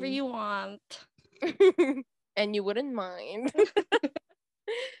whatever naman. you want. And you wouldn't mind.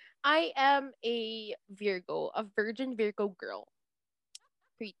 I am a virgin Virgo girl.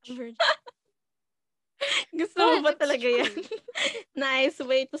 Preach. Gusto mo Yes, ba it's talaga yan? true. Nice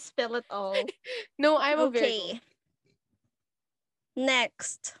way to spell it all. No, I'm a Virgo. Okay.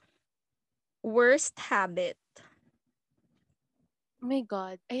 Next. Worst habit. Oh my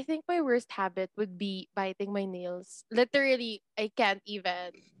God. I think my worst habit would be biting my nails. Literally, I can't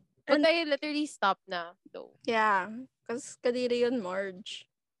even. But And- I literally stopped na, though. Yeah. Kasi kadiri yun, Marge.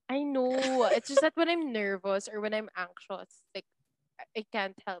 I know. It's just that when I'm nervous or when I'm anxious, like, I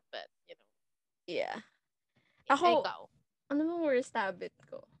can't help it, you know. Yeah. Ako, Ikaw. ano bang worst habit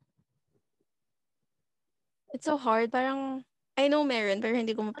ko? It's so hard. Parang, I know meron, pero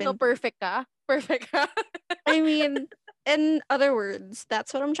hindi ko Ano, perfect ka? Perfect ka? I mean, in other words,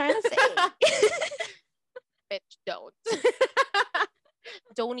 that's what I'm trying to say. Bitch, don't.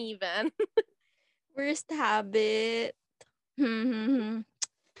 Don't even. Worst habit.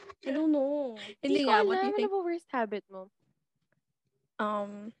 I don't know. Hindi ko nga, what do alam. you Ano think? ba worst habit mo?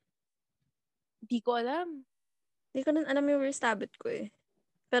 Hindi ko alam. Hindi ko rin alam yung worst habit ko eh.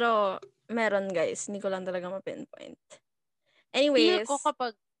 Pero, meron guys. Hindi ko lang talaga ma-pinpoint. Feel Anyways, ko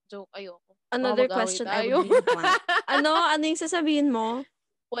kapag joke, ayoko. another Baka mag-away question I tayo. would really want. Ano yung sasabihin mo?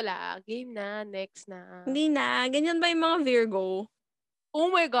 Wala. Game na. Next na. Hindi na. Ganyan ba yung mga Virgo? Oh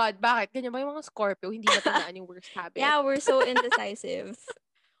my God. Bakit? Ganyan ba yung mga Scorpio? Hindi matandaan yung worst habit? Yeah, we're so indecisive.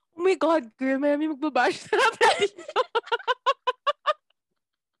 Oh my God, girl. May magbabash na natin dito.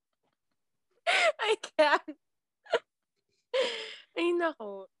 I can't. Ay,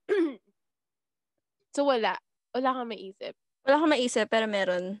 nako. So, wala. Wala kang maisip. Wala akong maisip, pero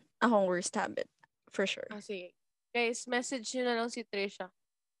meron akong worst habit. For sure. Oh, sige. Guys, message nyo na lang si Trisha.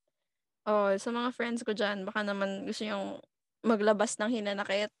 Oh, sa mga friends ko dyan, baka naman gusto nyong maglabas ng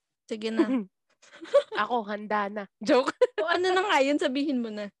hinanakit. Sige na. Ako, handa na. Joke. O ano na nga yun, sabihin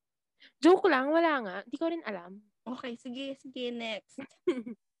mo na. Joke lang, wala nga. Hindi ko rin alam. Okay, sige, next.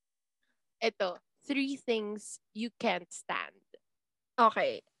 Ito, 3 things you can't stand.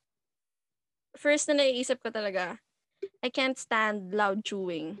 Okay. First na naiisip ko talaga, I can't stand loud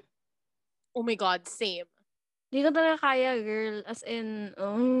chewing. Oh my God, same. Hindi ko talaga kaya, girl. As in,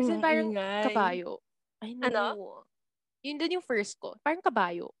 Kasi parang ingay. kabayo. I know. Ano? Yun din yung first ko. Parang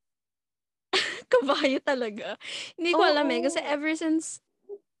kabayo. Kabayo talaga. Hindi ko alam eh. Oo. Kasi ever since,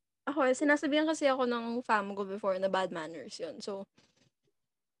 sinasabihan kasi ako ng fam ko before na bad manners yun. So,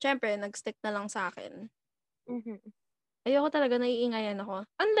 syempre, nag-stick na lang sa akin. Mhm. Ayoko talaga, naiingayan ako.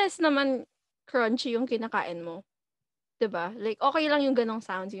 Unless naman, crunchy yung kinakain mo. 'Di ba? Like, okay lang yung ganong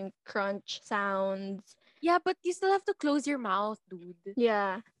sounds, yung crunch sounds. Yeah, but you still have to close your mouth, dude.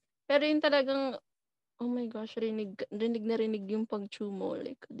 Yeah. Pero yung talagang, oh my gosh, rinig na rinig yung pag-chew mo.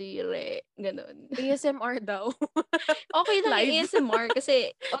 Like, dire. Ganon. ASMR daw. Okay lang yung Live. ASMR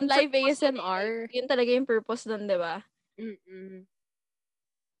kasi on Live purpose yun eh. ASMR. Like, yun talaga yung purpose nun, di ba? Mm-mm.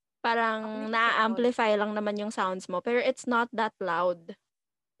 Parang Ako rin na-amplify lang naman yung sounds mo. Pero it's not that loud.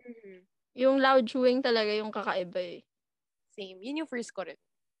 Mhm. Yung loud chewing talaga yung kakaiba eh. Same. Yun yung first ko rin.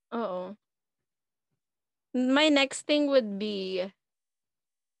 Oo. My next thing would be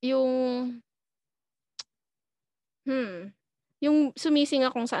yung yung sumising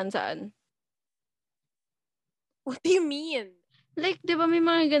kung saan-saan. What do you mean? Like, 'di ba may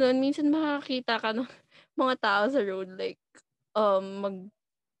mga ganun, minsan makakita ka ng mga tao sa road like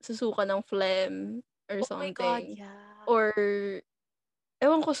magsusuka ng phlegm or Oh my God, something. yeah. Or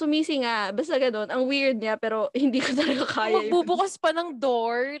ewan ko, sumising nga. Basta ganun. Ang weird niya, pero hindi ko talaga kaya yun. Magbubukas pa ng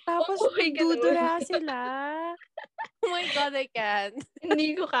door, tapos Oo, may ganun. dudura sila. Oh my God, I can't.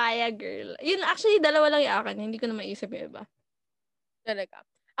 Hindi ko kaya, girl. Yun, actually, dalawa lang yung akin. Hindi ko na maisip yung iba. Talaga.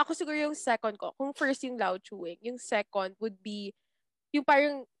 Ako siguro yung second ko. Kung first yung loud chewing, yung second would be yung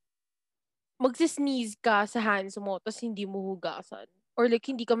parang magsisneeze ka sa hands mo tapos hindi mo hugasan. Or like,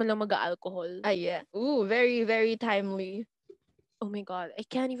 hindi ka man lang mag-alcohol. Ah, yeah. Ooh, very, very timely. Oh my God, I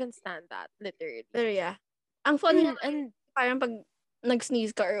can't even stand that. Literally. Pero yeah. Ang fun niya, And parang pag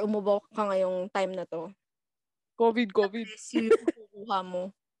nag-sneeze ka or umubo ka ngayong time na to, COVID. bless you yung kukuha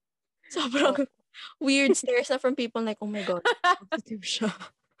mo. Sobrang weird stares na from people like, oh my God, positive siya.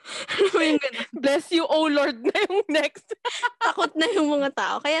 Alam mo yung ganun. Bless you, oh Lord, na yung next. Takot na yung mga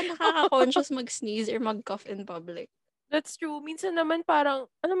tao. Kaya nakaka-conscious mag-sneeze or mag-cough in public. That's true. Minsan naman parang,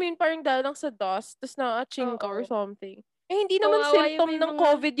 alam mo yun, parang dahil lang sa dust, tapos na-aching ka or Oo. something. Eh, hindi naman Kawawa yung symptom may ng mga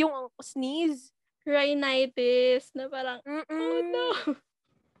COVID yung sneeze. rhinitis na parang, oh no. Mm-mm.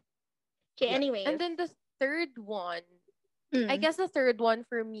 Okay, Yeah. anyways. And then the third one, I guess the third one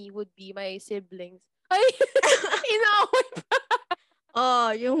for me would be my siblings. Ay, inaaway pa. Oh,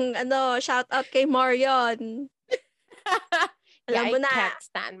 yung shout out kay Marion. Yeah, Alam mo I na. can't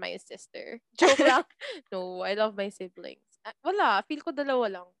stand my sister. Joke lang. No, I love my siblings. Wala, feel ko dalawa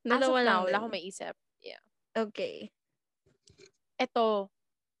lang. As of Dalawa lang now, wala din. akong maisip. Yeah. Okay. Eto,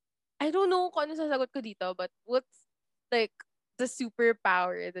 I don't know kung ano sasagot ko dito, but what's like the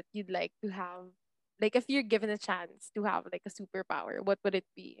superpower that you'd like to have? Like if you're given a chance to have like a superpower, what would it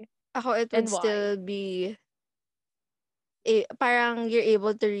be? Ako, it would And why? still be, parang you're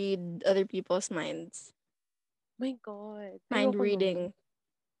able to read other people's minds. My God. Mind Ayoko reading. nun.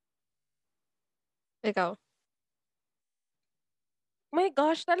 Ikaw? My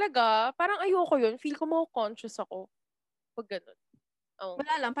gosh, talaga. Parang ayoko yun. Feel ko conscious ako. Pag ganun. Oh.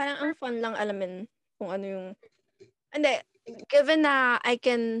 Wala lang. Parang ang fun lang alamin kung ano yung... Hindi. Given na I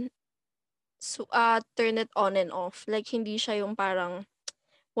can turn it on and off. Like, hindi siya yung parang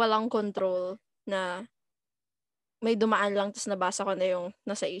walang control na may dumaan lang tapos nabasa ko na yung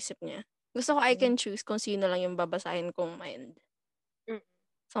nasa isip niya. Gusto ko I can choose kung sino lang yung babasahin kong mind.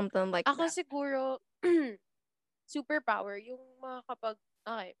 Something like Ako that. siguro, superpower, yung mga kapag,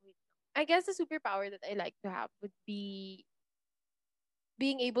 okay, wait. I guess the superpower that I like to have would be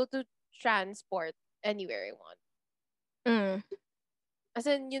being able to transport anywhere I want. As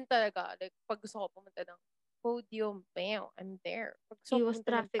in, yun talaga. Like, pag gusto ko pumunta ng podium, bam, I'm there. Pag gusto ko Iwas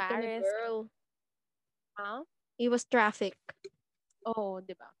pumunta ng traffic ka na, Paris. girl. Huh? Iwas traffic. Oo,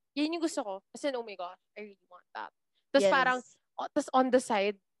 di ba? Yan yung gusto ko. As in, oh my gosh, I really want that. Tapos Yes. parang, tapos on the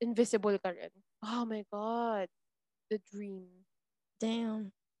side, invisible ka rin. Oh my God. The dream.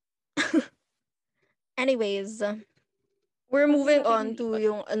 Damn. Anyways, we're moving on to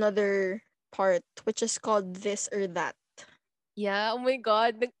yung another part, which is called this or that. Yeah, oh my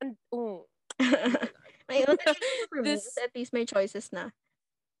God. Oh. May this, at least may choices na.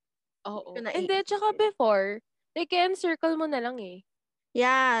 Oo. And then, tsaka before, like, encircle mo na lang eh.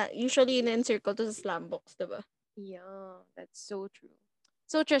 Yeah, usually in-encircle to sa slam box, diba? Yeah, that's so true.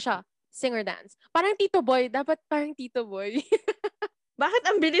 So, Trisha, sing or dance? Parang Tito Boy. Dapat parang Tito Boy. Bakit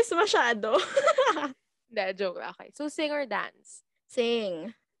ang bilis masyado? Hindi, joke. Okay. So, sing or dance?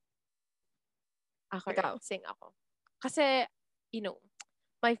 Sing. Ako rin. Sing ako. Kasi, you know,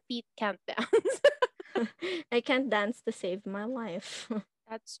 my feet can't dance. I can't dance to save my life.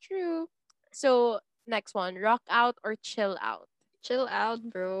 That's true. So, next one. Rock out or chill out? Chill out,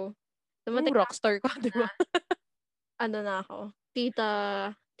 bro. Rockstar ka, di ba? Ano na ako?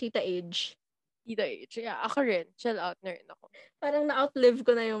 Tita age. Tita age. Yeah, ako rin. Chill out na rin ako. Parang na-outlive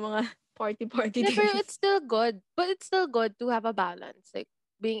ko na yung mga party days. Pero it's still good. But it's still good to have a balance. Like,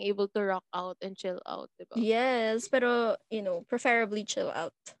 being able to rock out and chill out, di ba? Yes, pero, you know, preferably chill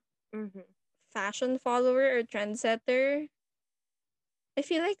out. Mm-hmm. Fashion follower or trendsetter? I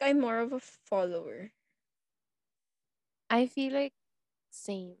feel like I'm more of a follower. I feel like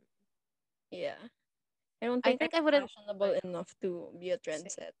same. Yeah. I don't think I wouldn't fashionable enough to be a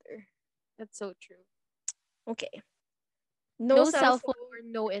trendsetter. That's so true. Okay. No cell phone or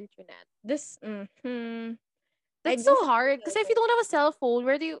no internet. This, That's so hard. Because if you don't have a cell phone,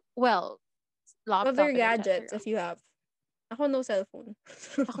 where do you, laptop. Other gadgets if you have. Ako no cell phone.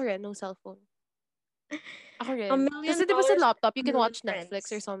 Ako rin, no cell phone. Ako rin. $1 million Kasi diba sa laptop, you can watch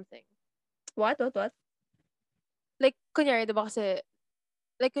Netflix or something. What? Like, kunyari, diba kasi,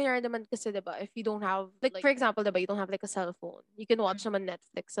 diba, if you don't have, like, for example, diba, you don't have like a cell phone, you can watch naman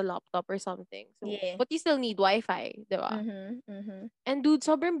Netflix sa laptop or something. So, yeah. But you still need Wi-Fi, diba? And dude,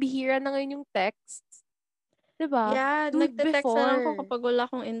 sobrang bihira na ngayon yung texts. Diba? Yeah, dude, nagte-text na lang ako kapag wala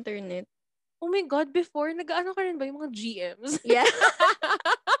akong internet. Oh my God, before, nag-ano ka rin ba yung mga GMs? Yeah.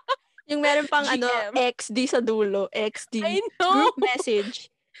 Yung meron pang XD sa dulo. XD. I know. Group message.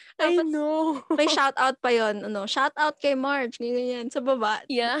 I know. May shoutout pa yun. Shoutout kay Marge. Ganyan. Sa baba.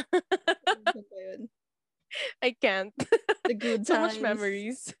 Yeah. I can't. The good so times. much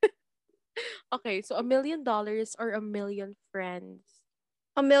memories. Okay, so $1 million or 1 million friends?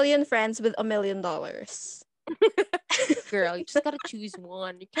 1 million friends with $1 million. Girl, you just gotta choose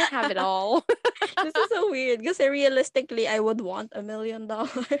one. You can't have it all. This is so weird kasi realistically, I would want $1 million.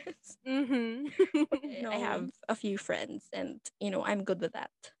 Mm-hmm. I have a few friends and, I'm good with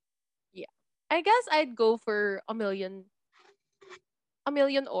that. Yeah. I guess I'd go for a million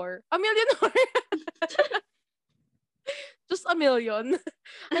or. A million or. Just a million.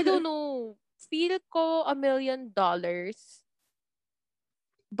 I don't know. Feel ko $1 million.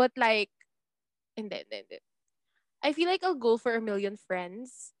 But like, hindi. I feel like I'll go for a million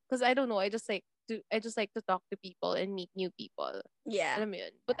friends. Because I don't know. I just like to talk to people and meet new people. Yeah. Alam mo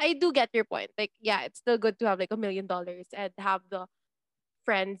yun? But I do get your point. Like, yeah, it's still good to have like $1 million and have the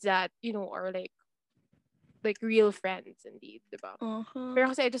friends that, are like real friends indeed, diba? Uh-huh. Pero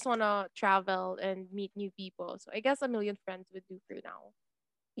kasi I just wanna travel and meet new people. So I guess a million friends would do for now.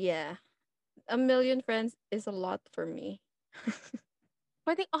 Yeah. A million friends is a lot for me.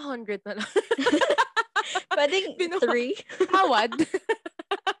 Pwedeng 100 na lang. Pwedeng 3. Tawad.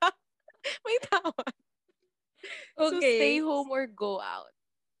 May tawad. So stay Okay. home or go out.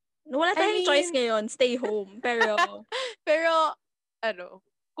 Wala I tayong choice mean- ngayon. Stay home. Pero, Pero,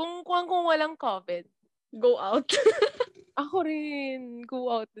 kung walang COVID, go out. ako rin, go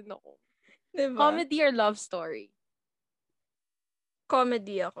out din ako. Diba? Comedy or love story?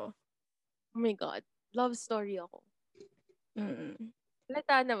 Comedy ako. Oh my God. Love story ako. Mm.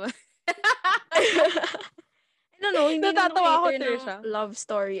 Lata naman. I don't know, hindi naman Natatawa ako, hater ng Trisha. love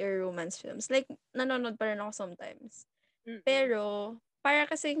story or romance films. Like, nanonood pa rin ako sometimes. Mm-mm. Pero, para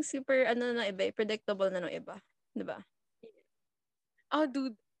kasing super, na iba, predictable na ng iba. Diba? Oh,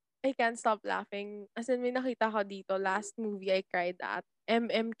 dude, I can't stop laughing. As in, may nakita ko dito, last movie I cried at,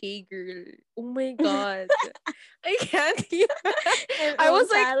 MMK Girl. Oh my God. I can't even. I was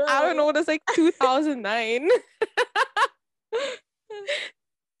like, I don't know, it was like 2009.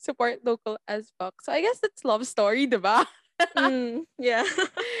 Support local as fuck. So I guess that's love story, diba? Yeah.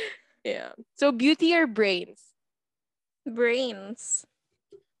 Yeah. So beauty or brains? Brains.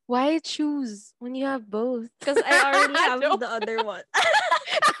 Why choose when you have both? Because I already have Joke. the other one.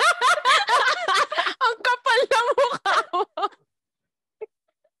 Ang kapal na mukha mo.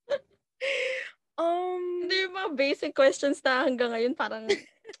 Hindi yung mga basic questions na hanggang ngayon parang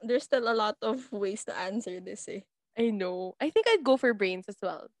there's still a lot of ways to answer this eh. I know. I think I'd go for brains as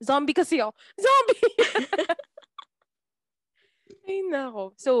well. Zombie kasi ako. Zombie! Ay,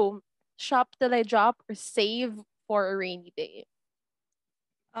 nako. So, shop till I drop or save for a rainy day?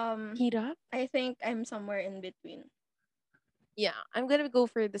 Hirap? I think I'm somewhere in between. Yeah, I'm gonna go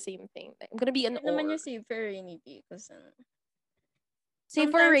for the same thing. I'm gonna be an Ano naman or. yung save for rainy day? Kasi,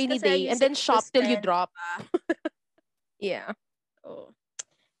 Save for a sometimes rainy kasi I day use and then it to shop till you spend, drop. Yeah. Oh,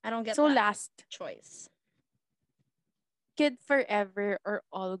 I don't get So that last, choice. kid forever or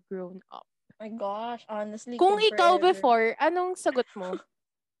all grown up? My gosh, honestly, Kung kid ikaw forever. before, anong sagot mo?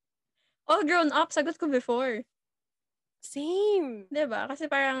 All grown up, sagot ko before. Same. Diba? Kasi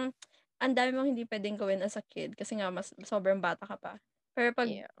parang, ang dami mong hindi pwedeng gawin as a kid kasi nga mas sobrang bata ka pa. Pero pag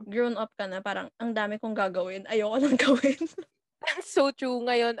Yeah. grown up ka na, parang ang dami kong gagawin. Ayoko nang gawin. That's so true.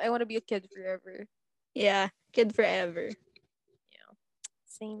 Ngayon, I want to be a kid forever. Yeah, kid forever.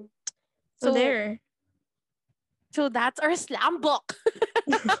 Same. So there. So that's our slam book.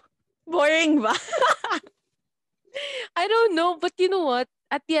 Boring ba? I don't know, but you know what?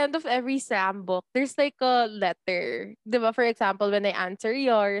 At the end of every slam book, there's like a letter. Diba? For example, when I answer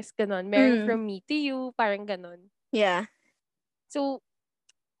yours, ganon. Meron from me to you, parang ganon. Yeah. So,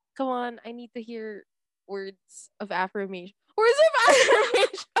 come on, I need to hear words of affirmation. Words of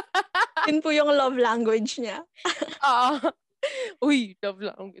affirmation! Yun po yung love language niya. Uy, love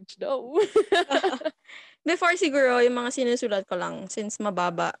language daw. Before siguro, yung mga sinusulat ko lang, since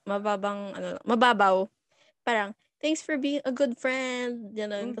mababaw, parang, thanks for being a good friend,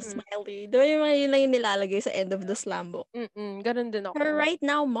 yun, the smiley. Diba yung mga yun lang yung nilalagay sa end of the slam book? Ganun din ako. Pero right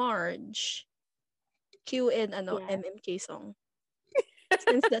now, Marge, cue in, Yeah. MMK song.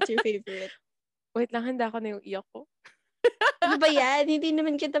 Since that's your favorite. Wait lang, handa ko na yung iyak ko. Ano ba yan? Hindi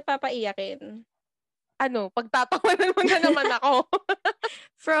naman kita papaiyakin. Ano, pagtatawanan mo na naman ako.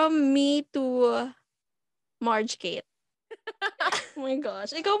 From me to Marge Kate. Oh my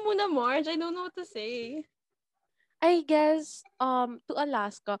gosh. Ikaw muna, Marge. I don't know what to say. I guess, to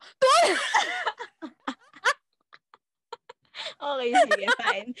Alaska. Okay, sige,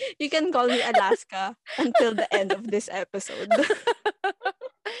 fine. You can call me Alaska until the end of this episode.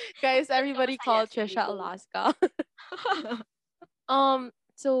 Guys, everybody call Trisha Alaska.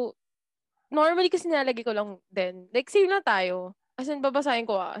 So, normally kasi nilalagay ko lang din. Like, same lang tayo. As in, babasahin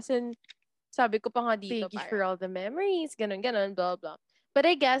ko As in, sabi ko pa nga dito, thank you for all the memories, ganun, blah, blah. But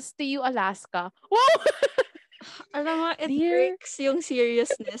I guess, to you, Alaska. Whoa! Alam mo, it Dear, breaks yung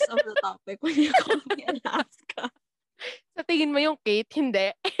seriousness of the topic when you call me Alaska. sa tingin mo yung Kate, hindi.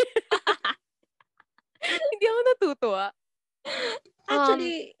 Hindi ako natutuwa.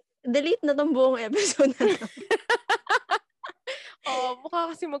 Actually, delete na tong buong episode na to. Mukha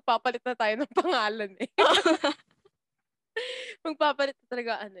kasi magpapalit na tayo ng pangalan eh. Magpapalit na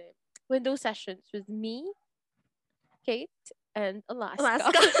talaga window sessions with me, Kate, and Alaska.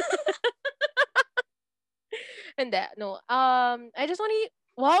 Hindi, no. I just wanna,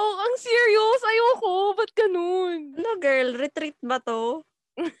 wow, ang serious! Ayoko! Ba't ganun? No, girl, retreat ba to?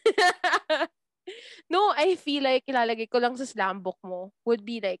 No, I feel like ilalagay ko lang sa slam book mo would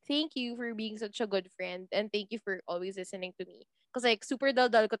be like, thank you for being such a good friend and thank you for always listening to me. Because like, super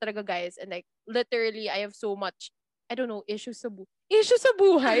dal-dal ko talaga, guys. And like, literally, I have so much, I don't know, issues sa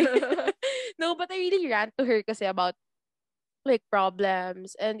buhay. No, but I really rant to her kasi about like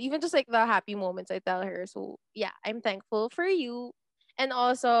problems and even just like the happy moments I tell her. So yeah, I'm thankful for you. And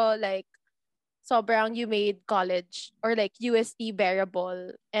also like sobrang you made college or like UST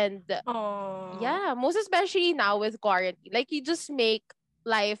bearable and Aww. yeah, most especially now with quarantine. Like you just make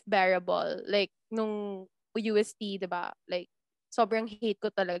life bearable. Like nung UST, 'di ba? Like sobrang hate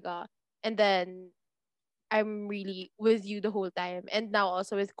ko talaga. And then I'm really with you the whole time. And now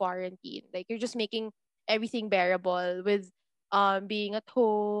also with quarantine. Like you're just making everything bearable with being at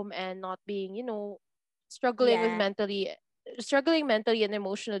home and not being, Yeah. struggling mentally and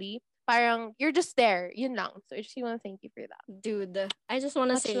emotionally. Parang you're just there. Yun lang. So I just want to thank you for that. Dude, I just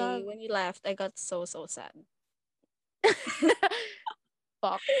want to Much say, love. when you left, I got so sad.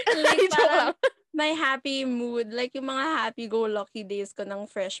 Fuck. Like, Joke lang. parang my happy mood, like yung mga happy-go-lucky days ko ng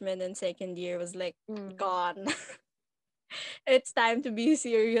freshman and second year was like, gone. It's time to be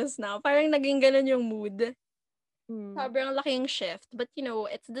serious now. Parang naging ganun yung mood. Sobrang laking shift. But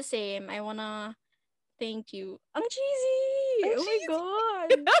it's the same. I wanna thank you. Ang cheesy! Oh my God!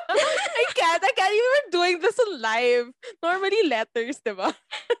 I can't. You were doing this live. Normally letters, diba?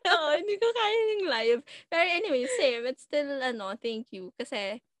 Oo, hindi ko kaya yung live. Pero anyway, same. It's still, thank you.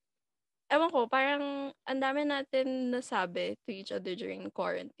 Kasi, ewan ko, parang ang dami natin nasabi to each other during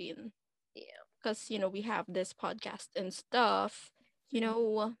quarantine. Yeah. Because, we have this podcast and stuff.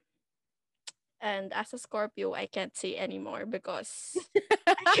 And as a Scorpio, I can't say anymore because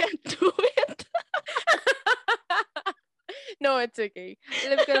I can't do it. No, it's okay.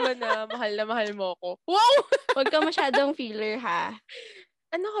 Alam ko naman na mahal mo ako. Wow! Huwag ka masyadong feeler, ha?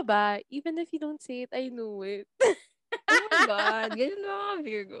 Ano ka ba? Even if you don't say it, I know it. Oh my God. Ganyan ba mga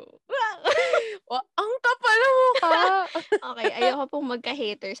Virgo? Ang kapal na mukha. Okay, ayoko pong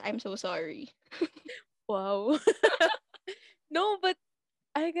magka-haters. I'm so sorry. Wow. No, but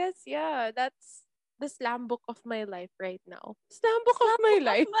I guess, yeah, that's the slam book of my life right now. Slam book of my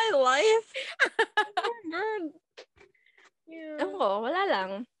life? My life? Oh my God. Yeah. Ewan ko, wala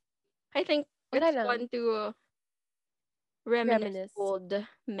lang. I think it's fun to reminisce old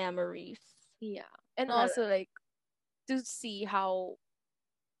memories. Yeah. And Wala also, like, to see how,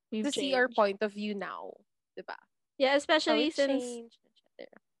 We've to see changed. our point of view now. Diba? Yeah, How especially it since changed.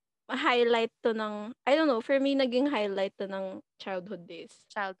 highlight to ng, I don't know, for me, naging highlight to ng childhood days.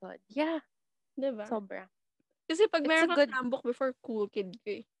 Childhood. Yeah. Diba? Sobra. Kasi pag It's meron a good- kang handbook before, cool kid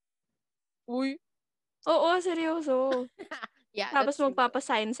ka eh. Uy. Oo, seryoso. Yeah, Tapos that's true.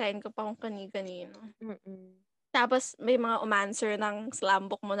 magpapasign-sign ka pa kung kani-kanino. Mm-mm. Tapos may mga umanswer ng slam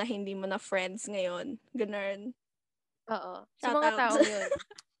book mo na hindi mo na friends ngayon. Ganun. Oo. Sa Shout mga out. taong yun.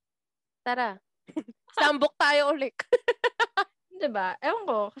 Tara. Sambok tayo ulit. Diba? Ewan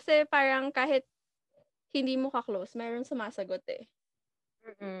ko. Kasi parang kahit hindi mo ka-close, meron sumasagot eh.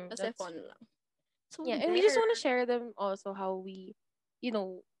 Kasi fun lang. So, yeah, and we just want to share them also how we,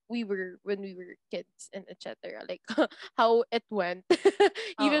 we were when we were kids and etc. Like how it went.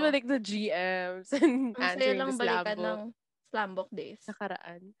 Even with like the GMs and ang saya answering lang the slam balikan book. ng slam book days.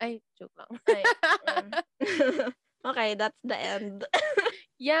 Nakaraan. Ay, joke lang. Ay, okay, that's the end.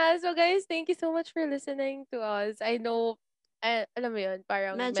 Yeah, so guys, thank you so much for listening to us. I know, alam mo yun,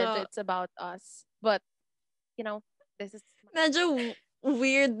 parang medyo it's about us. But, this is... Medyo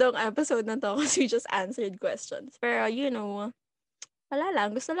weird tong episode na to kasi we just answered questions. Pero, wala lang.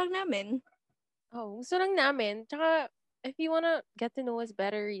 Gusto lang namin. Gusto lang namin. Tsaka, if you wanna get to know us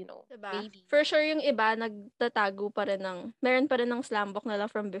better, diba? maybe. For sure, yung iba, nagtatago pa rin meron pa rin ng slam book nila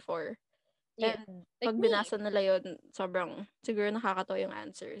from before. Yeah. And Like pag binasa nila yun, sobrang, siguro nakakatawa yung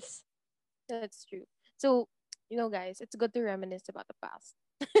answers. That's true. So, guys, it's good to reminisce about the past.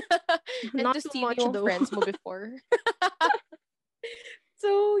 And Not to too see much, yung though. friends mo before.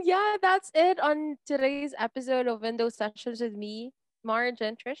 So, yeah, that's it on today's episode of Window Sessions with me, Marge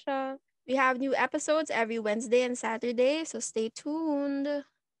and Trisha. We have new episodes every Wednesday and Saturday, so stay tuned.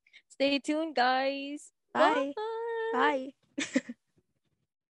 Stay tuned, guys. Bye. Bye. Bye.